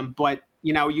 But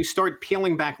you start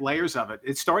peeling back layers of it.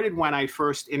 It started when I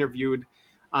first interviewed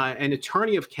an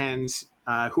attorney of Ken's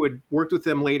who had worked with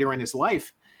him later in his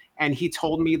life. And he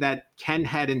told me that Ken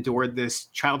had endured this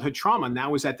childhood trauma, and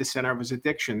that was at the center of his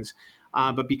addictions.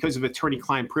 But because of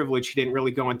attorney-client privilege, he didn't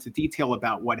really go into detail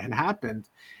about what had happened.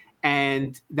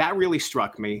 And that really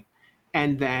struck me.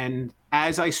 And then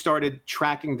as I started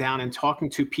tracking down and talking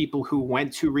to people who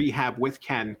went to rehab with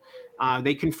Ken,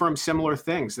 they confirmed similar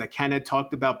things, that Ken had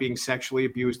talked about being sexually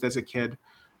abused as a kid,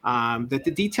 that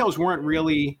the details weren't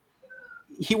really...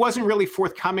 He wasn't really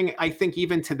forthcoming, I think,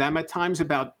 even to them at times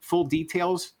about full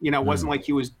details. It wasn't like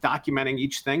he was documenting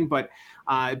each thing, but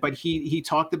he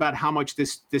talked about how much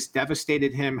this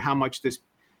devastated him, how much this,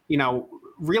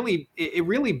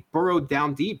 really burrowed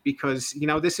down deep, because,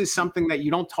 this is something that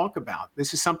you don't talk about.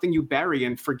 This is something you bury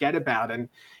and forget about. And,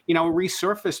 it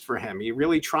resurfaced for him. He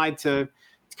really tried to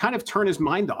kind of turn his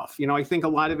mind off. I think a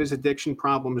lot of his addiction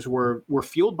problems were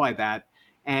fueled by that.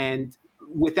 And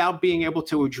without being able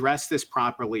to address this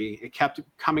properly, it kept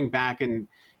coming back and,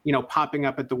 popping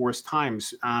up at the worst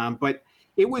times. But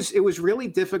it was really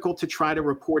difficult to try to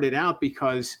report it out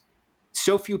because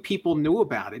so few people knew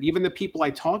about it. Even the people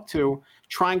I talked to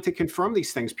trying to confirm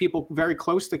these things, people very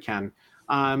close to Ken,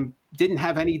 didn't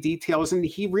have any details. And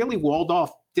he really walled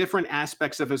off different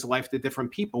aspects of his life to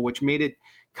different people, which made it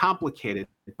complicated.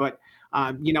 But,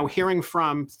 hearing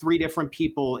from 3 different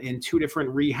people in 2 different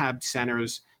rehab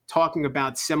centers talking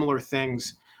about similar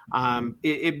things,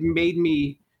 it made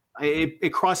me,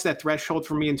 it crossed that threshold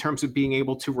for me in terms of being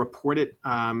able to report it.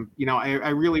 I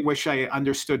really wish I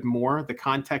understood more the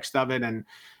context of it and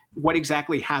what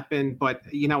exactly happened. But,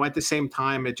 at the same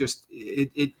time,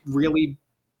 it really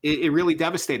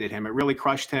devastated him. It really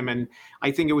crushed him. And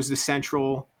I think it was the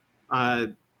central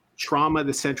trauma,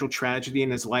 the central tragedy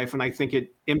in his life. And I think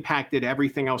it impacted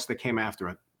everything else that came after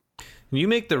it. You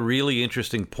make the really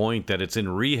interesting point that it's in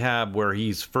rehab where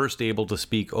he's first able to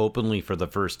speak openly for the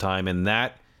first time, and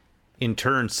that in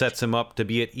turn sets him up to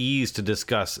be at ease to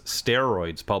discuss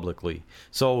steroids publicly.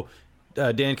 So,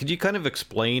 Dan, could you kind of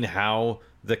explain how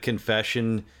the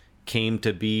confession came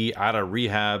to be out of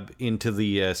rehab into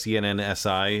the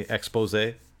CNN-SI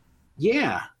expose?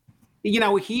 Yeah.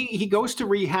 He goes to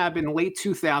rehab in late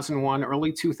 2001,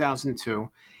 early 2002.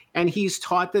 And he's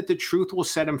taught that the truth will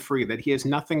set him free, that he has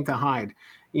nothing to hide,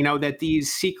 that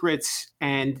these secrets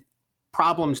and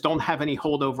problems don't have any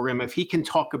hold over him if he can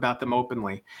talk about them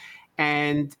openly.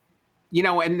 And,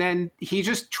 and then he's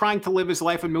just trying to live his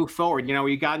life and move forward.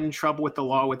 He got in trouble with the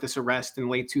law with this arrest in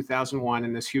late 2001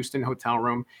 in this Houston hotel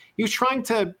room. He was trying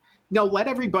to, let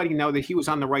everybody know that he was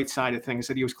on the right side of things,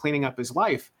 that he was cleaning up his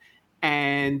life.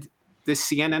 And the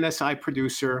CNN-SI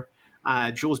producer,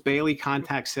 Jules Bailey,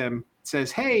 contacts him,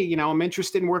 says, hey, I'm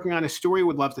interested in working on a story,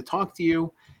 would love to talk to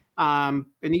you. And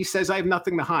he says, I have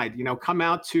nothing to hide, come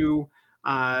out to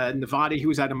Nevada. He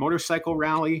was at a motorcycle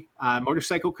rally,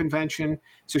 motorcycle convention.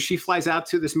 So she flies out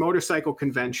to this motorcycle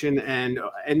convention and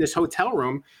in this hotel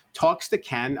room talks to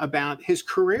Ken about his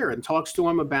career and talks to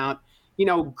him about,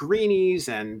 greenies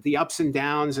and the ups and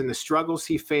downs and the struggles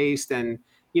he faced and,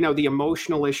 the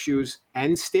emotional issues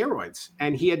and steroids.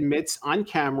 And he admits on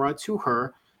camera to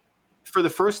her for the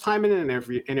first time in an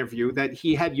interview that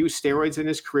he had used steroids in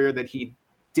his career, that he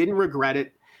didn't regret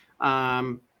it,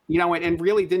 and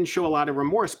really didn't show a lot of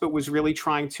remorse, but was really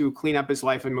trying to clean up his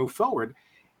life and move forward.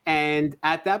 And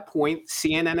at that point,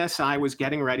 CNN-SI was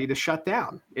getting ready to shut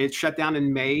down. It shut down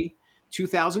in May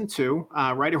 2002,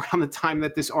 right around the time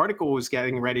that this article was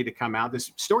getting ready to come out,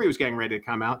 this story was getting ready to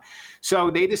come out. So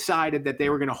they decided that they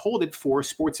were going to hold it for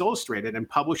Sports Illustrated and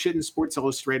publish it in Sports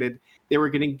Illustrated. They were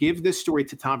going to give this story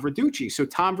to Tom Verducci. So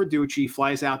Tom Verducci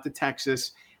flies out to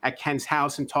Texas at Ken's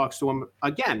house and talks to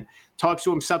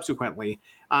him subsequently.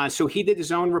 So he did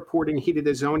his own reporting. He did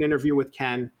his own interview with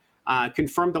Ken,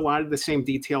 confirmed a lot of the same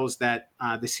details that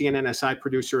the CNN-SI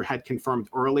producer had confirmed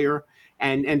earlier,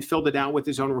 and filled it out with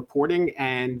his own reporting.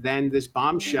 And then this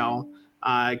bombshell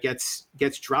gets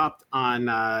dropped on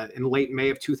in late May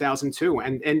of 2002,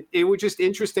 and it was just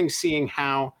interesting seeing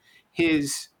how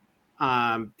his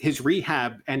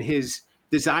rehab and his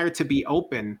desire to be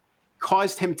open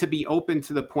caused him to be open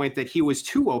to the point that he was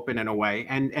too open in a way,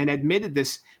 and admitted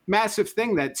this massive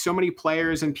thing that so many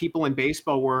players and people in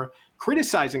baseball were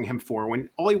criticizing him for, when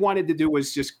all he wanted to do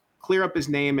was just clear up his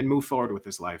name and move forward with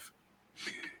his life.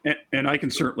 And I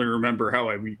can certainly remember how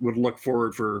I would look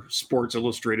forward for Sports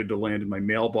Illustrated to land in my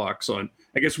mailbox on,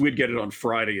 I guess we'd get it on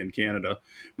Friday in Canada.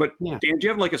 But Dan, do you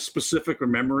have like a specific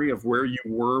memory of where you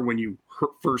were when you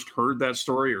first heard that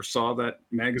story or saw that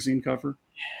magazine cover?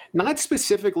 Not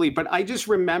specifically, but I just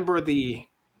remember the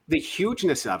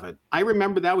hugeness of it. I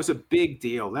remember that was a big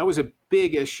deal. That was a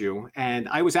big issue. And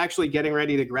I was actually getting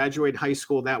ready to graduate high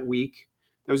school that week.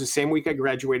 That was the same week I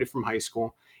graduated from high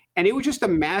school. And it was just a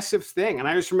massive thing. And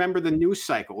I just remember the news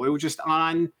cycle. It was just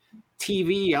on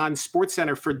TV, on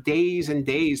SportsCenter for days and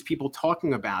days, people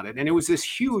talking about it. And it was this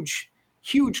huge,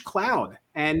 huge cloud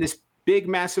and this big,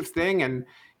 massive thing. And,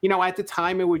 you know, at the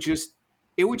time, it was just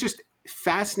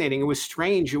fascinating. It was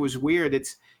strange. It was weird.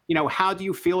 It's, you know, how do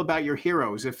you feel about your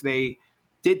heroes if they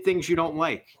did things you don't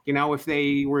like? You know, if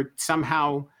they were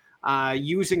somehow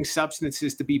using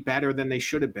substances to be better than they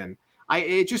should have been.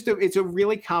 It's a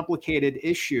really complicated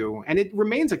issue, and it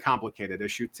remains a complicated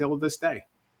issue till this day.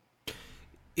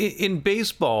 In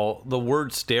baseball, the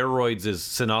word steroids is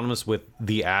synonymous with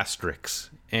the asterisks,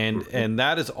 and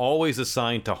that is always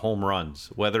assigned to home runs,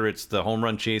 whether it's the home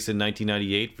run chase in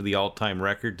 1998 for the all-time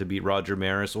record to beat Roger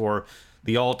Maris, or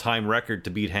the all-time record to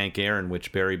beat Hank Aaron,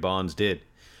 which Barry Bonds did.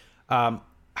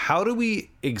 How do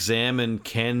we examine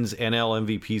Ken's NL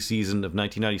MVP season of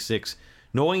 1996,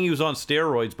 knowing he was on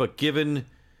steroids, but given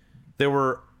there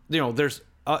were, you know, there's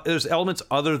elements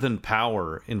other than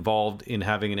power involved in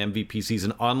having an MVP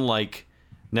season, unlike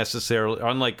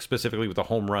specifically with the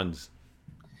home runs?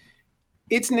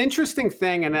 It's an interesting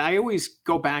thing, and I always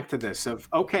go back to this of,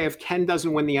 okay, if Ken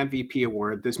doesn't win the MVP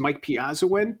award, does Mike Piazza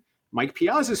win? Mike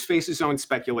Piazza's faced his own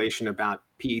speculation about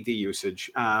PED usage.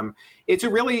 It's a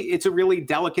really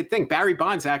delicate thing. Barry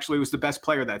Bonds actually was the best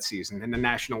player that season in the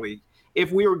National League.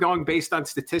 If we were going based on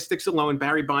statistics alone,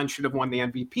 Barry Bonds should have won the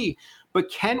MVP. But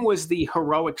Ken was the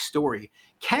heroic story.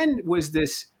 Ken was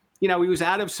this, you know, he was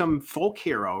out of some folk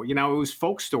hero. You know, it was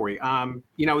folk story.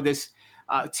 You know, this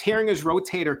tearing his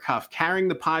rotator cuff, carrying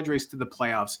the Padres to the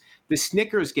playoffs. The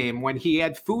Snickers game when he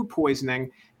had food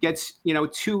poisoning, gets, you know,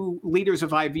 2 liters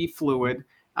of IV fluid,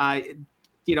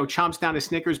 you know, chomps down a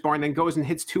Snickers bar and then goes and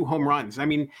hits 2 home runs. I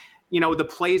mean, you know, the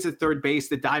plays at third base,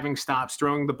 the diving stops,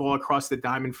 throwing the ball across the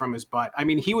diamond from his butt. I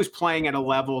mean, he was playing at a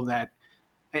level that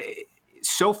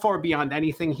so far beyond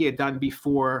anything he had done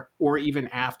before or even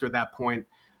after that point.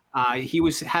 He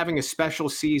was having a special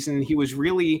season. He was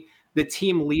really the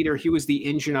team leader. He was the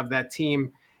engine of that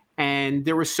team. And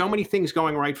there were so many things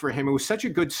going right for him. It was such a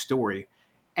good story.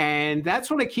 And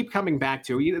that's what I keep coming back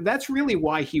to. That's really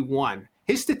why he won.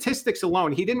 His statistics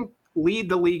alone, he didn't lead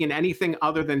the league in anything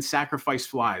other than sacrifice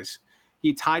flies.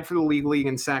 He tied for the league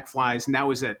in sac flies, and that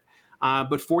was it.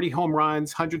 But 40 home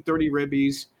runs, 130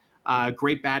 ribbies,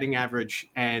 great batting average,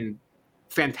 and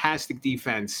fantastic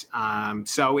defense.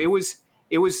 So it was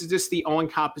just the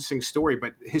all-encompassing story.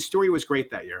 But his story was great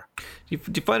that year. Do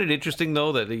you find it interesting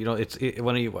though that, you know,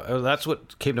 that's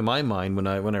what came to my mind when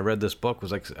I read this book,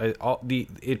 was like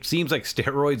it seems like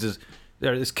steroids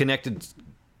is connected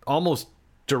almost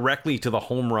directly to the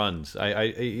home runs.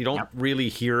 You don't really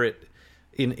hear it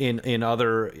in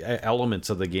other elements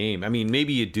of the game. I mean,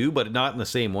 maybe you do, but not in the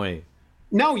same way.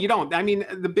 No, you don't. I mean,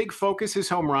 the big focus is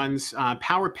home runs.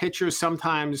 Power pitchers,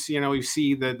 sometimes, you know, you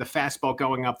see the fastball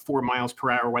going up 4 miles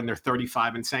per hour when they're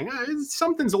 35 and saying,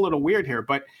 something's a little weird here.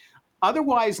 But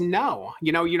otherwise, no.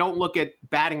 You know, you don't look at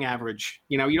batting average.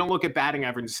 You know, you don't look at batting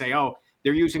average and say, oh,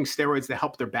 they're using steroids to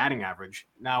help their batting average.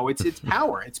 No, it's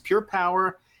power. It's pure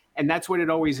power. And that's what it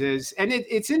always is. And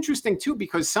it's interesting, too,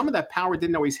 because some of that power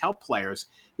didn't always help players.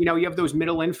 You know, you have those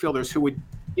middle infielders who would,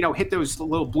 you know, hit those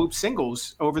little bloop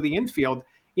singles over the infield,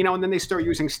 you know, and then they start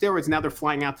using steroids. Now they're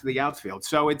flying out to the outfield.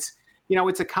 So it's, you know,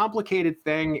 it's a complicated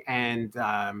thing. And,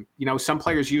 you know, some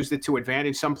players used it to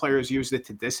advantage. Some players used it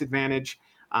to disadvantage.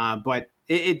 But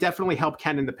it definitely helped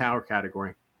Ken in the power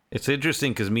category. It's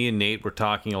interesting because me and Nate were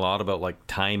talking a lot about like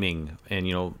timing and,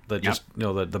 you know,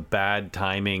 the bad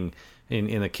timing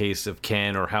in the case of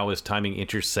Ken, or how his timing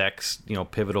intersects, you know,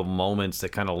 pivotal moments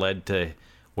that kind of led to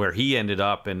where he ended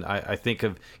up. And I think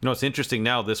of, you know, it's interesting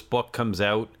now, this book comes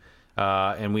out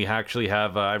and we actually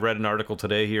have, I read an article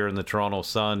today here in the Toronto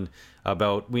Sun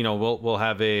about, you know, we'll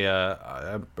have you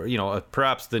know,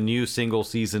 perhaps the new single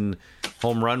season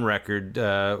home run record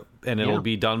and it'll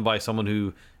be done by someone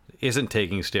who isn't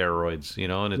taking steroids,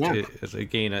 and it's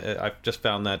again, I've just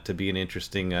found that to be an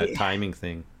interesting timing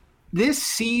thing. This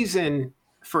season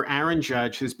for Aaron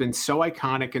Judge has been so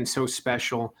iconic and so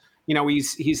special.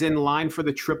 He's in line for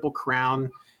the Triple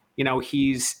Crown.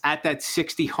 He's at that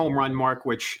 60 home run mark,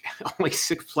 which only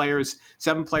 7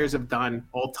 players have done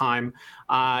all time.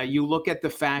 You look at the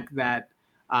fact that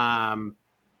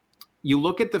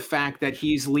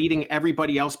he's leading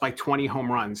everybody else by 20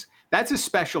 home runs. That's a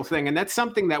special thing, and that's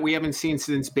something that we haven't seen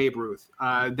since Babe Ruth.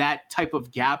 That type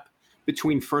of gap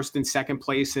between first and second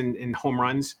place in home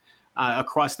runs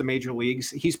across the major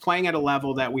leagues. He's playing at a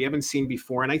level that we haven't seen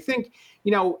before. And I think,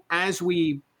 as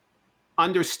we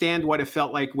understand what it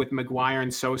felt like with McGwire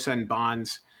and Sosa and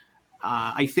Bonds,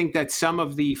 I think that some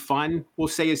of the fun, we'll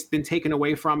say, has been taken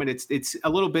away from it. It's a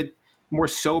little bit more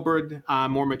sobered,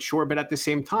 more mature, but at the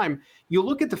same time, you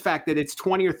look at the fact that it's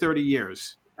 20 or 30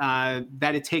 years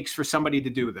that it takes for somebody to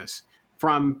do this.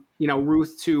 From,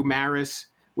 Ruth to Maris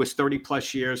was 30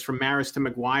 plus years, from Maris to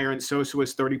McGwire and Sosa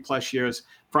was 30 plus years,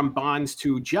 from Bonds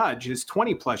to Judge is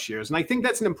 20 plus years. And I think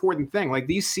that's an important thing. Like,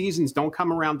 these seasons don't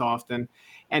come around often,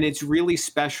 and it's really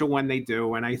special when they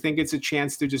do. And I think it's a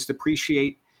chance to just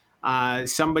appreciate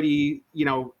somebody,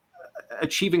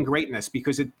 achieving greatness,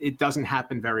 because it doesn't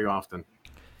happen very often.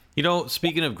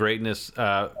 Speaking of greatness,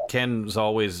 Ken's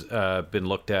always been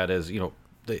looked at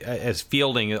as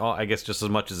fielding, I guess, just as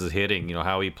much as his hitting,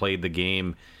 how he played the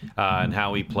game and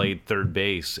how he played third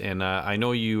base. And I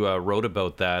know you wrote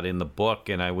about that in the book,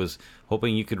 and I was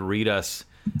hoping you could read us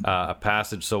a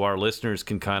passage so our listeners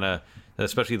can kind of,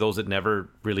 especially those that never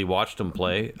really watched him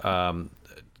play,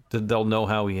 they'll know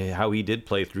how he did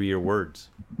play through your words.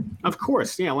 Of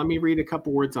course. Yeah, let me read a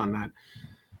couple words on that.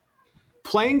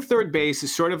 Playing third base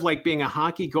is sort of like being a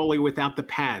hockey goalie without the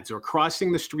pads, or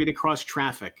crossing the street across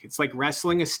traffic. It's like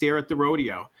wrestling a steer at the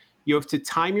rodeo. You have to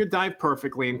time your dive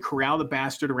perfectly and corral the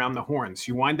bastard around the horns.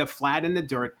 You wind up flat in the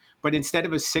dirt, but instead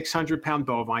of a 600-pound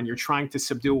bovine, you're trying to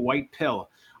subdue a white pill,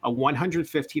 a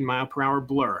 115-mile-per-hour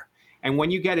blur. And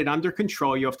when you get it under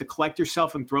control, you have to collect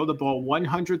yourself and throw the ball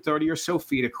 130 or so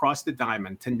feet across the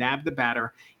diamond to nab the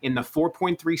batter in the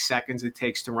 4.3 seconds it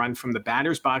takes to run from the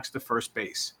batter's box to first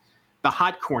base. The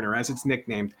hot corner, as it's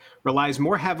nicknamed, relies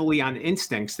more heavily on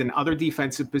instincts than other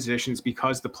defensive positions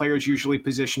because the players usually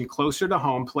position closer to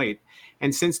home plate.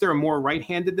 And since there are more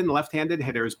right-handed than left-handed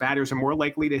hitters, batters are more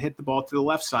likely to hit the ball to the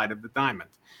left side of the diamond.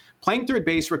 Playing third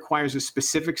base requires a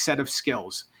specific set of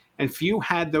skills, and few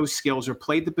had those skills or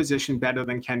played the position better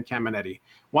than Ken Caminiti.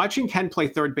 Watching Ken play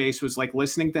third base was like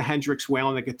listening to Hendrix wail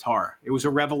on the guitar. It was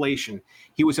a revelation.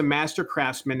 He was a master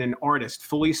craftsman, an artist,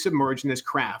 fully submerged in his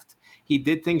craft. He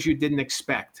did things you didn't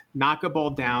expect. Knock a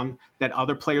ball down that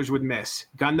other players would miss.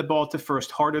 Gun the ball to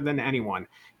first harder than anyone.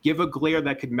 Give a glare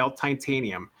that could melt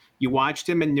titanium. You watched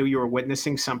him and knew you were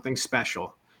witnessing something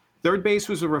special. Third base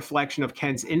was a reflection of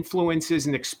Ken's influences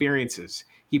and experiences.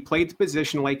 He played the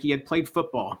position like he had played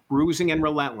football, bruising and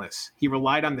relentless. He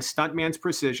relied on the stuntman's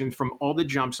precision from all the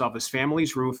jumps off his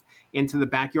family's roof into the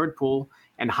backyard pool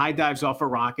and high dives off a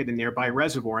rock at a nearby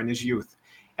reservoir in his youth.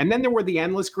 And then there were the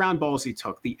endless ground balls he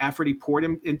took, the effort he poured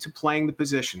into playing the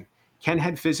position. Ken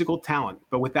had physical talent,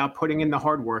 but without putting in the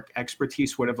hard work,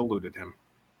 expertise would have eluded him.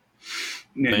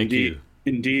 Thank you.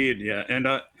 Indeed, yeah. And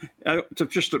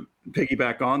just to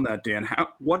piggyback on that, Dan,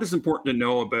 what is important to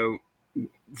know about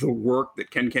the work that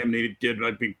Ken Caminiti did,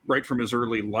 I think, right from his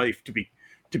early life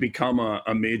to become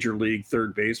a major league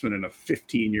third baseman and a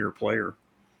 15-year player?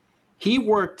 He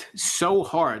worked so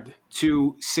hard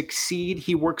to succeed.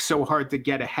 He worked so hard to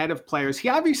get ahead of players. He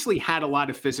obviously had a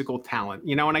lot of physical talent,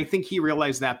 and I think he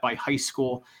realized that by high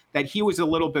school, that he was a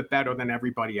little bit better than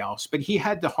everybody else, but he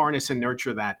had to harness and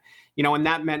nurture that, and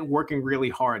that meant working really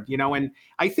hard, and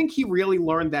I think he really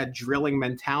learned that drilling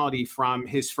mentality from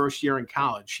his first year in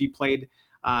college. He played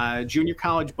junior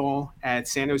college ball at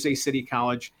San Jose City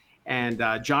College, and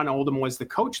John Oldham was the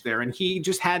coach there, and he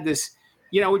just had this,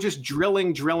 just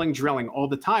drilling all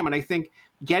the time. And I think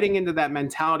getting into that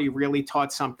mentality really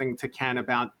taught something to Ken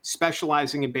about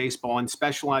specializing in baseball and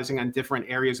specializing on different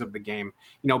areas of the game,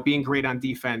 being great on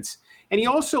defense. And he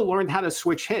also learned how to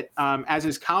switch hit as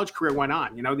his college career went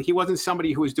on. He wasn't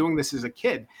somebody who was doing this as a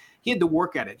kid. He had to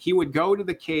work at it. He would go to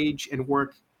the cage and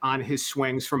work on his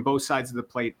swings from both sides of the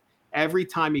plate every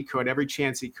time he could, every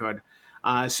chance he could.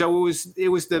 So it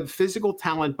was the physical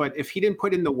talent, but if he didn't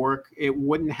put in the work, it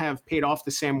wouldn't have paid off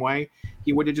the same way.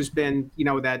 He would have just been,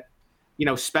 that,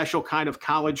 special kind of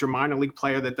college or minor league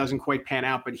player that doesn't quite pan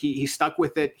out, but he stuck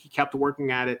with it. He kept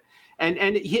working at it. And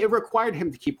it required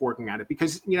him to keep working at it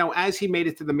because, as he made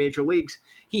it to the major leagues,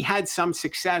 he had some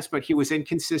success, but he was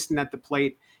inconsistent at the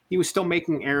plate. He was still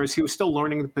making errors. He was still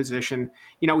learning the position.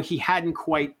 He hadn't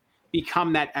quite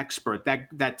become that expert,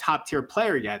 that top tier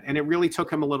player yet. And it really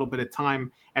took him a little bit of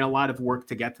time and a lot of work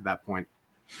to get to that point.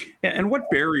 And what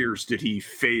barriers did he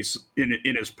face in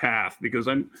his path? Because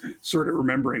I'm sort of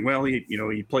remembering, well,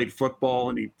 he played football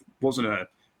and he wasn't a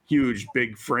huge,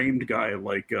 big framed guy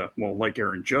like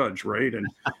Aaron Judge, right? And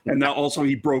now also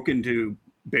he broke into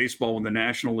baseball when the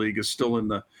National League is still in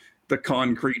the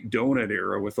concrete donut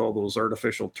era with all those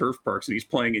artificial turf parks, and he's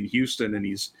playing in Houston, and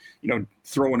he's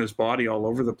throwing his body all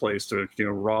over the place to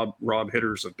rob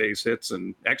hitters of base hits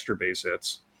and extra base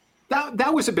hits.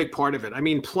 That was a big part of it. I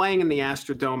mean, playing in the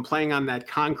Astrodome, playing on that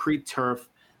concrete turf,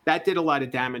 that did a lot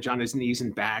of damage on his knees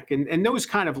and back, and those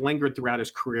kind of lingered throughout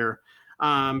his career.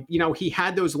 He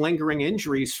had those lingering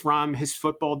injuries from his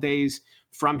football days,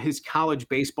 from his college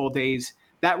baseball days.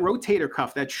 That rotator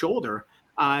cuff, that shoulder,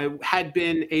 had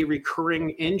been a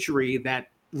recurring injury that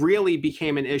really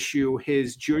became an issue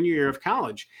his junior year of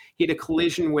college. He had a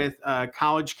collision with a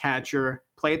college catcher,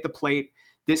 play at the plate,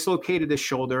 dislocated his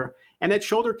shoulder, and that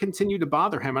shoulder continued to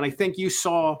bother him. And I think you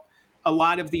saw a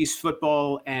lot of these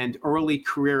football and early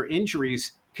career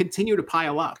injuries continue to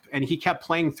pile up, and he kept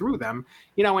playing through them,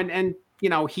 and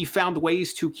he found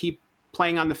ways to keep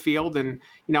playing on the field. And,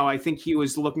 I think he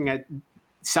was looking at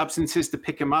substances to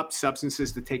pick him up,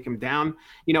 substances to take him down,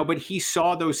 but he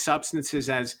saw those substances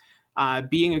as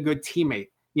being a good teammate,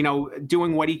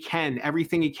 doing what he can,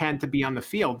 everything he can to be on the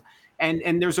field.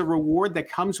 And there's a reward that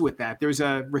comes with that. There's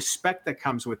a respect that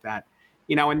comes with that,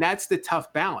 and that's the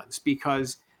tough balance,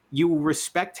 because you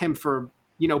respect him for,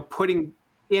 putting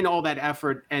in all that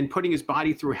effort and putting his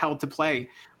body through hell to play.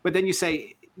 But then you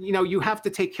say, you have to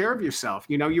take care of yourself.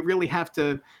 You really have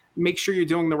to make sure you're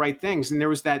doing the right things. And there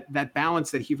was that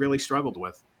balance that he really struggled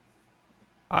with.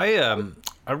 I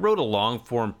wrote a long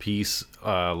form piece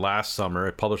last summer.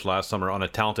 It published last summer on a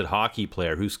talented hockey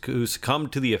player who's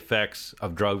succumbed to the effects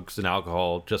of drugs and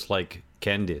alcohol, just like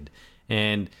Ken did.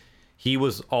 And he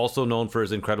was also known for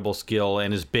his incredible skill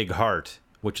and his big heart,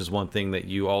 which is one thing that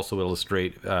you also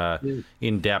illustrate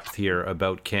in depth here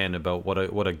about Ken, about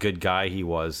what a good guy he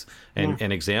was,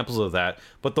 and examples of that.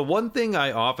 But the one thing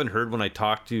I often heard when I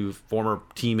talked to former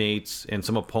teammates and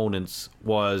some opponents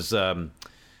was,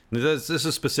 this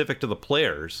is specific to the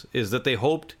players, is that they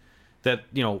hoped that,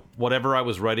 whatever I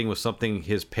was writing was something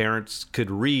his parents could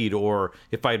read, or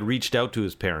if I'd reached out to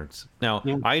his parents. Now,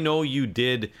 I know you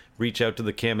did reach out to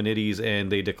the Caminittis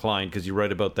and they declined, because you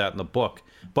write about that in the book.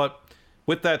 But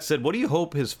with that said, what do you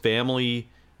hope his family,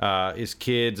 his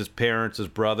kids, his parents, his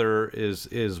brother,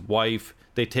 his wife,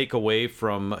 they take away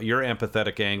from your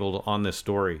empathetic angle on this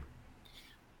story?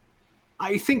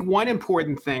 I think one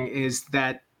important thing is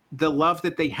that the love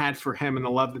that they had for him and the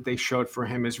love that they showed for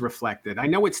him is reflected. I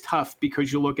know it's tough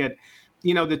because you look at,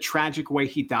 the tragic way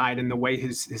he died and the way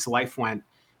his life went.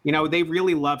 They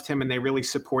really loved him and they really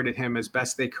supported him as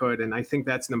best they could. And I think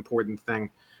that's an important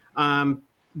thing.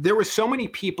 There were so many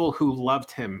people who loved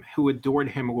him, who adored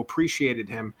him, who appreciated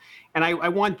him. And I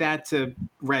want that to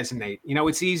resonate.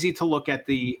 It's easy to look at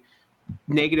the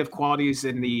negative qualities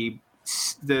and the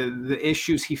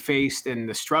issues he faced and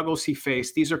the struggles he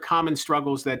faced. These are common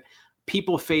struggles that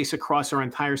people face across our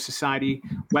entire society,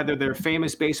 whether they're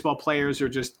famous baseball players or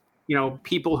just,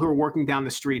 people who are working down the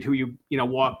street who you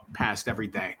walk past every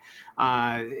day.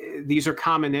 These are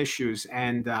common issues.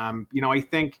 And, I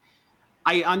think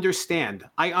I understand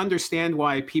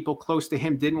why people close to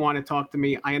him didn't want to talk to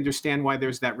me. I understand why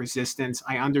there's that resistance.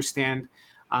 I understand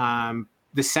the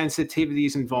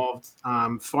sensitivities involved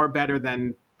far better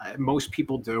than most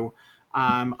people do.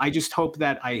 I just hope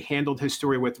that I handled his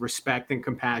story with respect and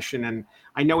compassion. And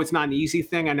I know it's not an easy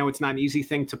thing. I know it's not an easy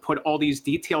thing to put all these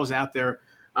details out there.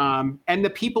 And the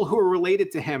people who are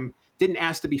related to him didn't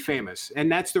ask to be famous.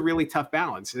 And that's the really tough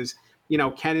balance is,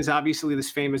 Ken is obviously this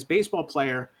famous baseball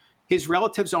player. His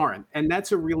relatives aren't. And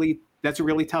that's a really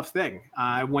tough thing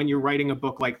when you're writing a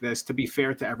book like this, to be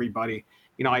fair to everybody.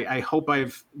 I hope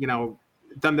I've,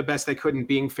 done the best I could in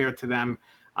being fair to them.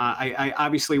 I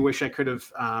obviously wish I could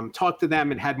have talked to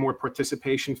them and had more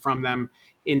participation from them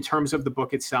in terms of the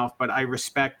book itself, but I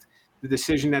respect the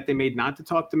decision that they made not to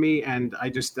talk to me, and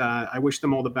I wish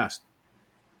them all the best.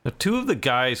 Now, two of the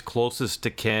guys closest to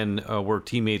Ken were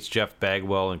teammates Jeff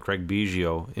Bagwell and Craig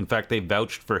Biggio. In fact, they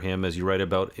vouched for him, as you write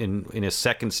about, in his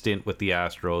second stint with the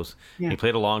Astros. Yeah. He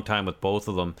played a long time with both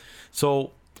of them.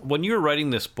 So when you were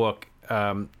writing this book, it's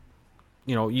a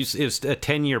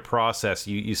 10-year process,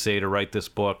 you say, to write this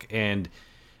book. And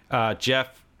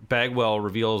Jeff Bagwell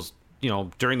reveals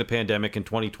during the pandemic in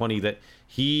 2020 that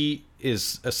he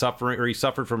is suffering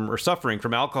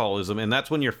from alcoholism, and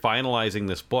that's when you're finalizing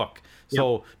this book.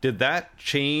 So did that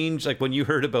change, like when you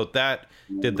heard about that,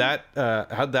 did that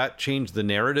how'd that change the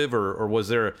narrative, or was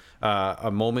there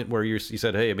a moment where you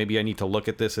said, hey, maybe I need to look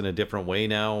at this in a different way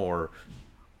now? Or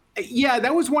yeah,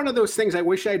 that was one of those things. I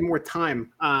wish I had more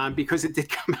time because it did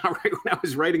come out right when I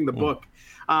was writing the book.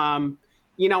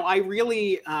 I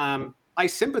really I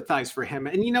sympathize for him,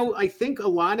 and I think a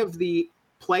lot of the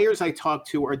players I talk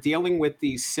to are dealing with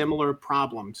these similar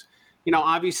problems.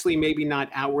 Obviously maybe not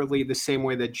outwardly the same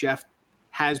way that Jeff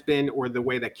has been or the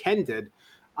way that Ken did.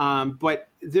 But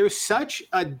there's such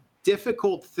a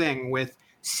difficult thing with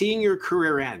seeing your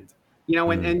career end,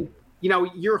 and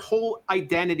your whole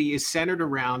identity is centered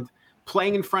around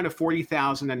playing in front of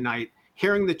 40,000 a night,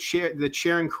 hearing the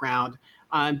cheering crowd,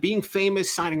 being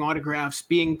famous, signing autographs,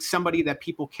 being somebody that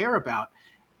people care about.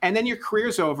 And then your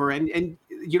career's over and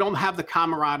you don't have the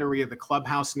camaraderie of the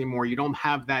clubhouse anymore. You don't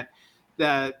have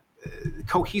the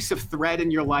cohesive thread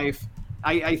in your life.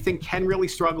 I think Ken really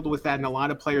struggled with that, and a lot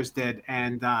of players did.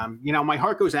 And my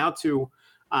heart goes out to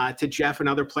Jeff and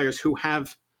other players who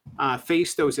have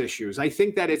faced those issues. I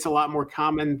think that it's a lot more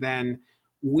common than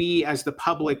we as the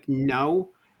public know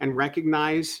and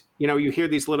recognize. You hear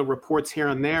these little reports here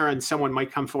and there, and someone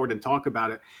might come forward and talk about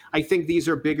it. I think these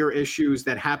are bigger issues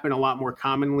that happen a lot more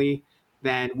commonly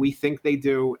than we think they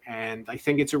do. And I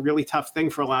think it's a really tough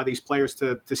thing for a lot of these players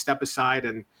to step aside.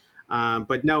 And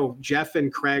but no, Jeff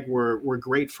and Craig were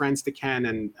great friends to Ken,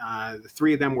 and the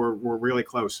three of them were really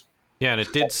close. Yeah, and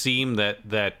it did seem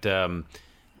that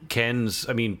Ken's,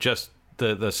 just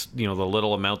the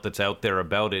little amount that's out there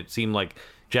about it seemed like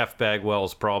Jeff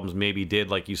Bagwell's problems maybe did,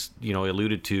 like you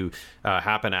alluded to,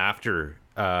 happen after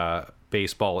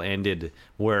baseball ended,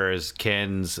 whereas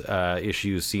Ken's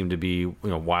issues seemed to be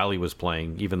while he was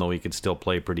playing, even though he could still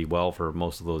play pretty well for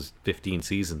most of those 15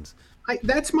 seasons.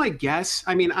 That's my guess.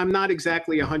 I'm not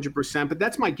exactly 100%, but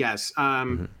that's my guess.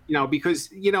 Because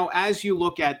as you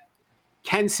look at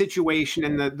Ken's situation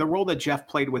and the role that Jeff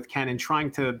played with Ken and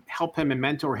trying to help him and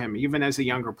mentor him, even as a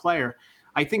younger player,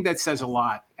 I think that says a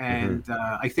lot. And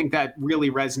I think that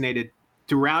really resonated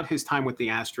throughout his time with the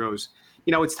Astros.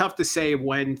 It's tough to say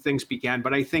when things began,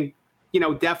 but I think,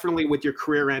 definitely with your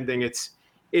career ending,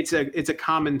 it's a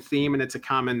common theme and it's a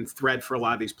common thread for a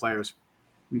lot of these players.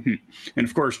 Mm-hmm. And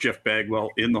of course, Jeff Bagwell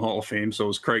in the Hall of Fame. So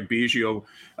is Craig Biggio.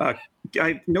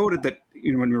 I noted that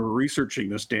when we were researching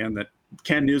this, Dan, that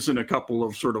Ken is in a couple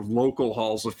of sort of local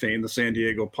halls of fame. The San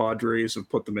Diego Padres have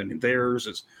put them in theirs.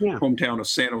 His hometown of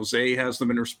San Jose has them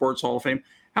in their Sports Hall of Fame.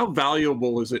 How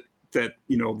valuable is it that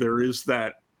there is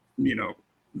that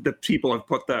that people have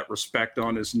put that respect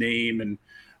on his name and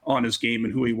on his game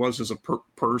and who he was as a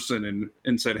person,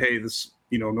 and said, hey, this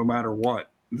no matter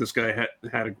what, this guy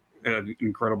had an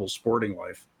incredible sporting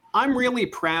life. I'm really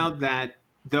proud that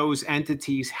those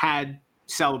entities had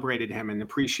celebrated him and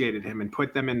appreciated him and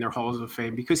put them in their halls of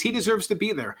fame, because he deserves to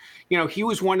be there. He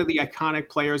was one of the iconic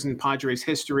players in Padres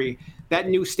history. That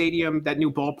new stadium, that new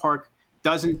ballpark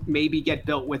doesn't maybe get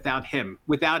built without him,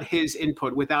 without his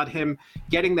input, without him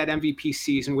getting that MVP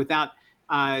season, without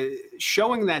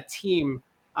showing that team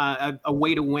a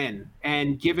way to win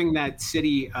and giving that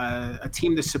city a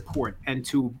team to support and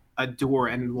to adore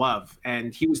and love.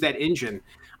 And he was that engine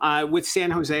with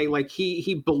San Jose. Like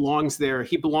he belongs there.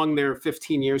 He belonged there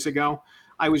 15 years ago.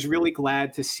 I was really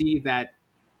glad to see that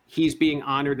he's being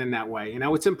honored in that way.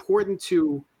 It's important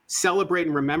to celebrate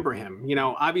and remember him.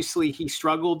 Obviously he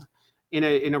struggled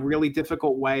in a really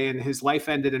difficult way, and his life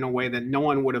ended in a way that no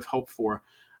one would have hoped for.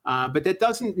 But that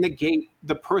doesn't negate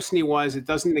the person he was. It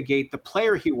doesn't negate the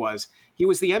player he was. He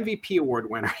was the MVP award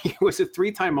winner. He was a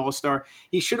 3-time All-Star.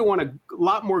 He should have won a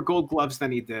lot more Gold Gloves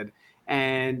than he did.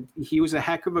 And he was a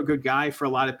heck of a good guy for a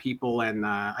lot of people. And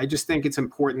I just think it's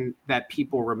important that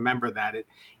people remember that.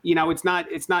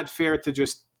 It's not fair to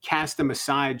just cast him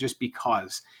aside just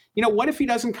because. What if he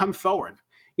doesn't come forward?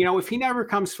 If he never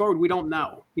comes forward, we don't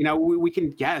know. We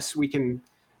can guess. We can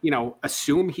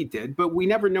assume he did, but we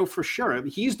never know for sure.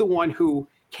 He's the one who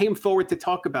came forward to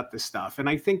talk about this stuff, and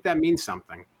I think that means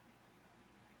something.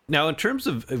 Now, in terms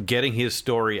of getting his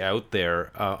story out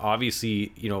there,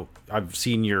 obviously, I've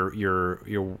seen your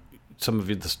some of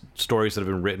the stories that have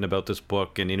been written about this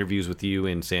book and interviews with you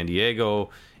in San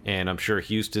Diego, and I'm sure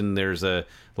Houston. There's a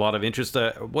lot of interest.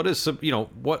 What is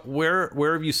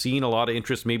where have you seen a lot of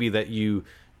interest? Maybe that you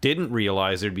didn't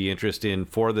realize there'd be interest in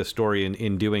for the story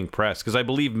in doing press, because I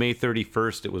believe May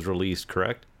 31st it was released,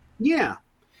 correct? Yeah,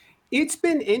 it's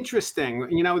been interesting.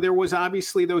 There was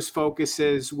obviously those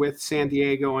focuses with San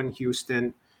Diego and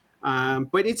Houston,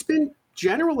 but it's been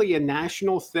generally a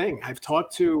national thing. I've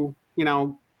talked to,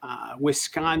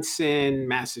 Wisconsin,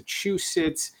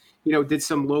 Massachusetts, did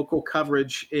some local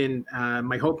coverage in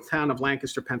my hometown of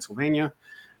Lancaster, Pennsylvania.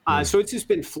 So it's just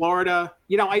been Florida.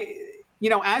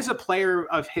 As a player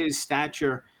of his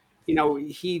stature,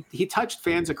 he touched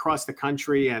fans across the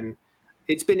country, and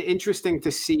it's been interesting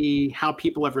to see how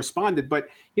people have responded. But,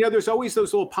 there's always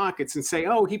those little pockets and say,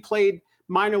 oh, he played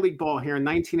minor league ball here in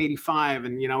 1985.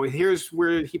 And, here's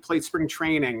where he played spring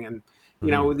training and,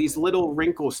 these little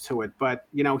wrinkles to it. But,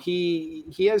 he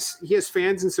has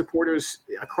fans and supporters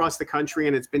across the country,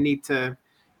 and it's been neat to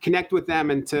connect with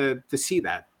them and to see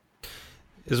that.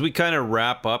 As we kind of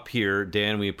wrap up here,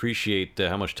 Dan, we appreciate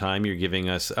how much time you're giving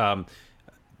us.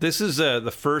 This is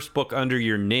the first book under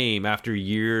your name after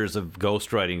years of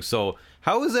ghostwriting. So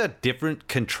how is that different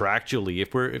contractually?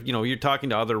 If you're talking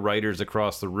to other writers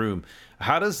across the room,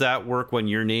 how does that work when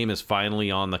your name is finally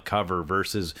on the cover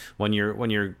versus when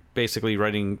you're basically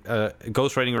writing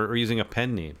ghostwriting or using a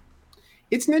pen name?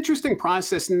 It's an interesting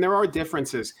process, and there are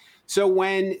differences. So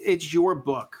when it's your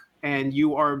book and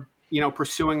you are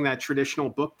pursuing that traditional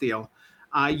book deal,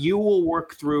 you will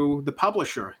work through the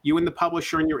publisher. You and the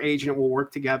publisher and your agent will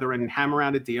work together and hammer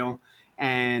out a deal.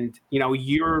 And,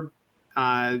 you're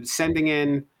sending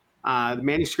in the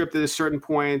manuscript at a certain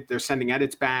point. They're sending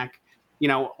edits back.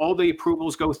 All the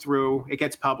approvals go through. It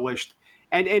gets published.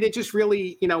 And it just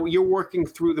really, you're working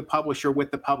through the publisher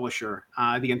with the publisher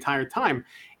the entire time.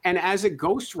 And as a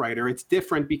ghostwriter, it's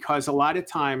different because a lot of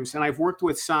times, and I've worked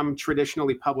with some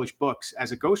traditionally published books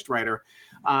as a ghostwriter,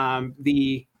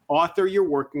 the author you're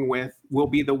working with will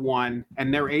be the one,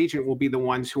 and their agent will be the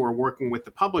ones who are working with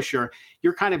the publisher.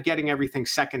 You're kind of getting everything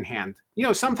secondhand.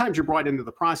 Sometimes you're brought into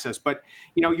the process, but,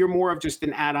 you're more of just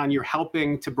an add-on. You're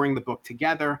helping to bring the book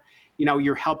together.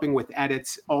 You're helping with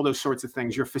edits, all those sorts of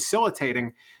things. You're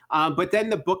facilitating. But then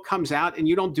the book comes out and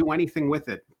you don't do anything with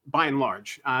it, by and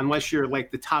large, unless you're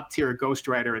like the top tier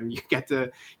ghostwriter and you get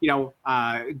to,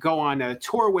 go on a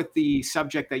tour with the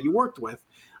subject that you worked with,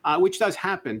 which does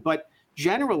happen. But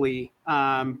generally,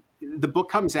 the book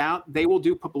comes out, they will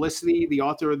do publicity. The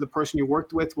author or the person you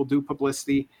worked with will do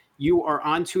publicity. You are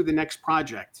on to the next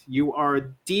project. You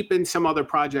are deep in some other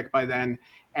project by then.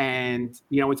 And,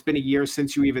 it's been a year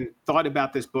since you even thought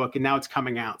about this book, and now it's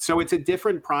coming out. So it's a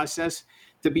different process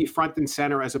to be front and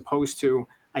center as opposed to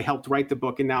I helped write the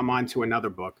book and now I'm on to another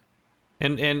book.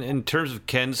 And in terms of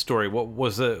Ken's story, what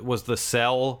was the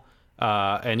sell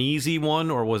an easy one,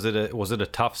 or was it a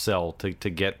tough sell to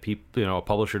get people, a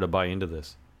publisher to buy into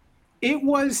this? It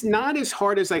was not as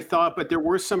hard as I thought, but there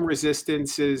were some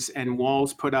resistances and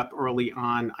walls put up early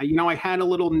on. I had a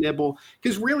little nibble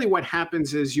because really what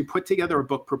happens is you put together a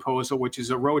book proposal, which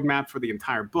is a roadmap for the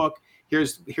entire book.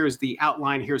 Here's the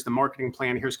outline. Here's the marketing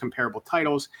plan. Here's comparable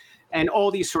titles and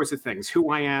all these sorts of things, who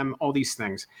I am, all these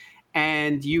things.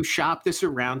 And you shop this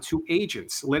around to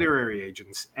agents, literary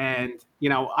agents. And,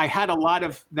 I had a lot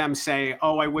of them say,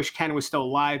 oh, I wish Ken was still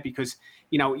alive because,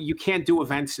 you can't do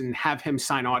events and have him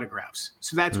sign autographs.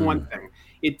 So that's one thing.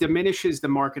 It diminishes the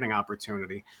marketing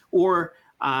opportunity. Or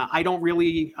I don't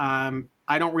really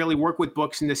work with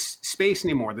books in this space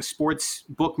anymore. The sports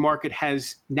book market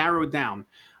has narrowed down.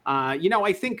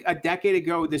 I think a decade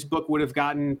ago, this book would have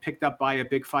gotten picked up by a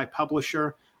Big Five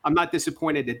publisher. I'm not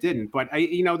disappointed it didn't, but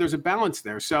there's a balance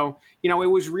there. So, it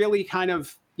was really kind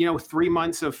of, 3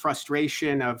 months of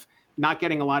frustration of not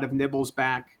getting a lot of nibbles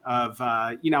back of,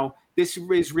 this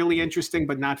is really interesting,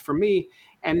 but not for me.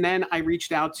 And then I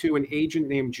reached out to an agent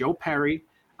named Joe Perry,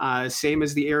 same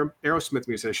as the Aerosmith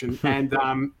musician. And,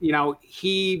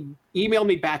 he emailed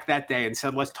me back that day and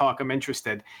said, let's talk, I'm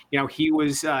interested.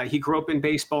 He grew up in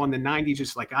baseball in the 90s,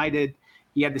 just like I did.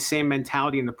 He had the same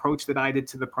mentality and approach that I did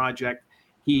to the project.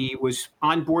 He was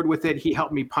on board with it. He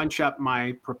helped me punch up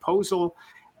my proposal.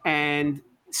 And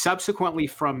subsequently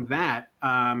from that,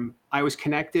 I was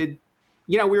connected.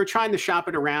 We were trying to shop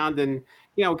it around and,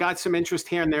 got some interest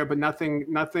here and there, but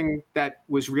nothing that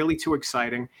was really too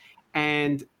exciting.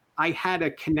 And I had a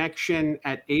connection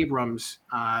at Abrams,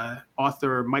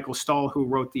 author Michael Stahl, who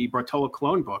wrote the Bartolo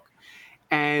Colon book.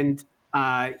 And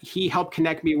he helped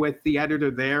connect me with the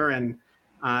editor there. And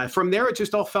from there, it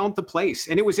just all fell into place.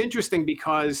 And it was interesting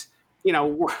because,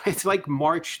 it's like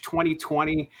March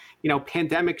 2020,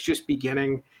 pandemic's just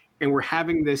beginning, and we're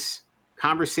having this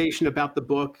conversation about the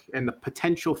book and the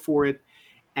potential for it.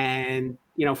 And,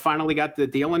 finally got the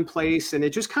deal in place, and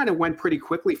it just kind of went pretty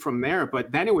quickly from there.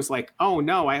 But then it was like, oh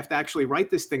no, I have to actually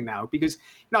write this thing now because,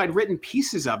 I'd written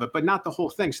pieces of it, but not the whole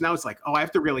thing. So now it's like, oh, I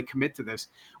have to really commit to this,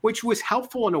 which was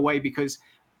helpful in a way because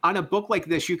on a book like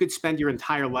this, you could spend your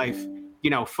entire life,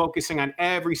 focusing on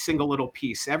every single little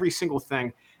piece, every single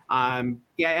thing.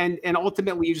 Yeah, and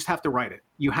ultimately you just have to write it.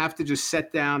 You have to just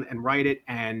sit down and write it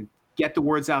and get the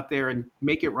words out there and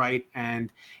make it right.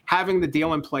 And having the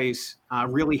deal in place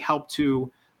really helped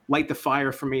to light the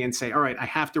fire for me and say, all right, I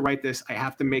have to write this. I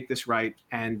have to make this right.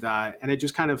 And it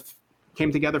just kind of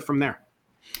came together from there.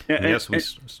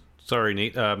 Sorry,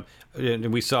 Nate.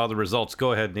 And we saw the results.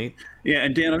 Go ahead, Nate. Yeah,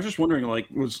 and Dan, I was just wondering, like,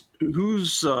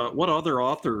 what other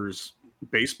authors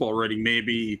baseball writing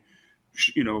maybe,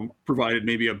 provided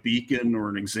maybe a beacon or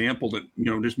an example that,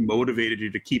 just motivated you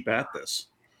to keep at this?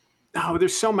 Oh,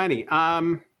 there's so many.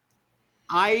 One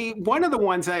of the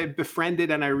ones I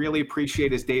befriended and I really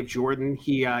appreciate is Dave Jordan.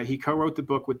 He co-wrote the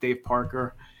book with Dave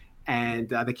Parker, and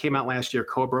they came out last year,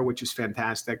 Cobra, which is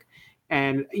fantastic.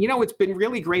 And, it's been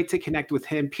really great to connect with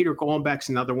him. Peter Golenbeck's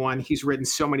another one. He's written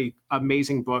so many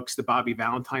amazing books, the Bobby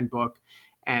Valentine book,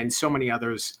 and so many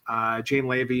others. Jane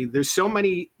Levy. There's so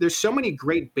many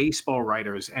great baseball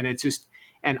writers, and it's just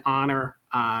an honor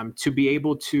to be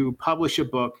able to publish a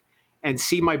book and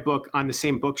see my book on the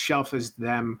same bookshelf as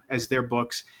their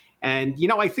books. And,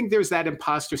 I think there's that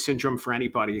imposter syndrome for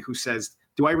anybody who says,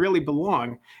 do I really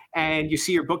belong? And you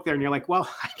see your book there and you're like, well,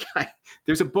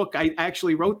 there's a book. I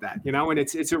actually wrote that, and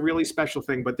it's a really special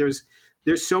thing. But there's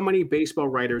so many baseball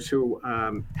writers who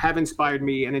have inspired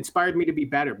me and inspired me to be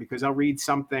better, because I'll read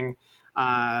something.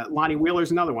 Lonnie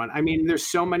Wheeler's another one. I mean, there's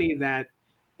so many that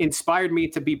inspired me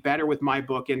to be better with my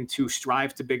book and to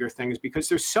strive to bigger things, because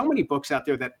there's so many books out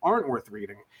there that aren't worth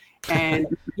reading. And,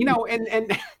 and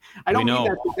I don't mean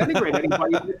that to denigrate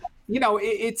anybody. But,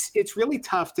 it's really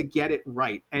tough to get it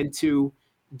right and to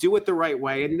do it the right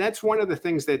way. And that's one of the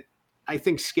things that I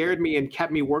think scared me and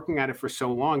kept me working at it for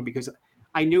so long, because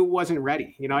I knew it wasn't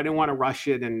ready. I didn't want to rush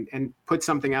it and put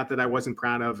something out that I wasn't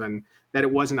proud of and that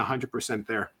it wasn't 100%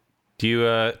 there. Do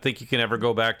you think you can ever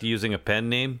go back to using a pen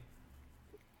name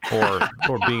or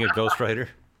being a ghostwriter?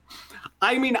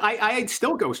 I mean, I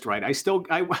still ghostwrite.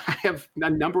 I have a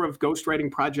number of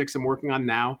ghostwriting projects I'm working on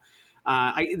now.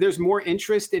 There's more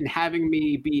interest in having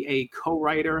me be a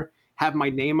co-writer, have my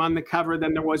name on the cover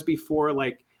than there was before.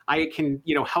 Like, I can,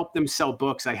 help them sell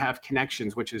books. I have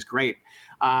connections, which is great.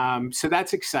 So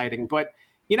that's exciting. But,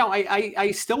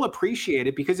 I still appreciate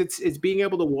it, because it's being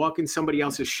able to walk in somebody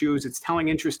else's shoes. It's telling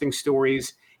interesting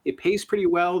stories. It pays pretty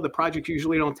well. The projects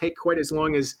usually don't take quite as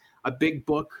long as a big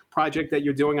book project that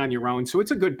you're doing on your own. So it's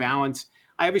a good balance.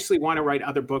 I obviously want to write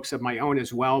other books of my own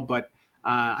as well, but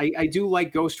I do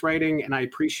like ghostwriting, and I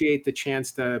appreciate the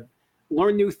chance to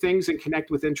learn new things and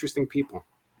connect with interesting people.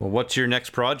 Well, what's your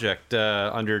next project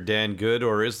under Dan Good,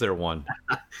 or is there one?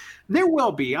 There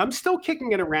will be. I'm still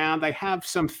kicking it around. I have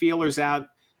some feelers out.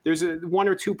 There's one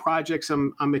or two projects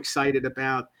I'm excited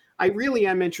about. I really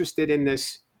am interested in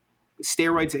this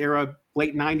steroids era,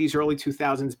 late 90s, early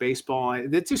 2000s baseball.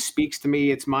 That just speaks to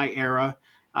me. It's my era.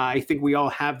 I think we all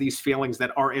have these feelings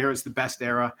that our era is the best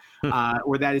era,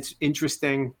 or that it's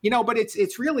interesting, but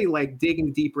it's really like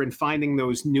digging deeper and finding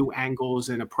those new angles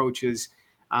and approaches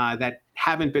that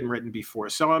haven't been written before.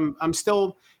 So I'm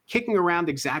still kicking around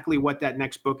exactly what that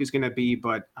next book is going to be.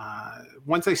 But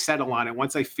once I settle on it,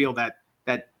 once I feel that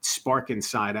spark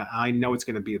inside, I know it's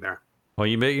going to be there. Well,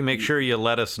 you make sure you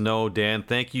let us know, Dan.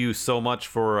 Thank you so much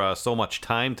for so much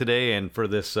time today, and for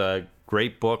this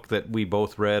great book that we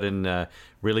both read and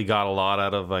really got a lot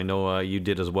out of. I know you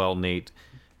did as well, Nate.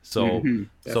 So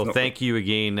thank you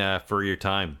again for your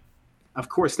time. Of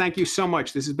course. Thank you so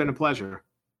much. This has been a pleasure.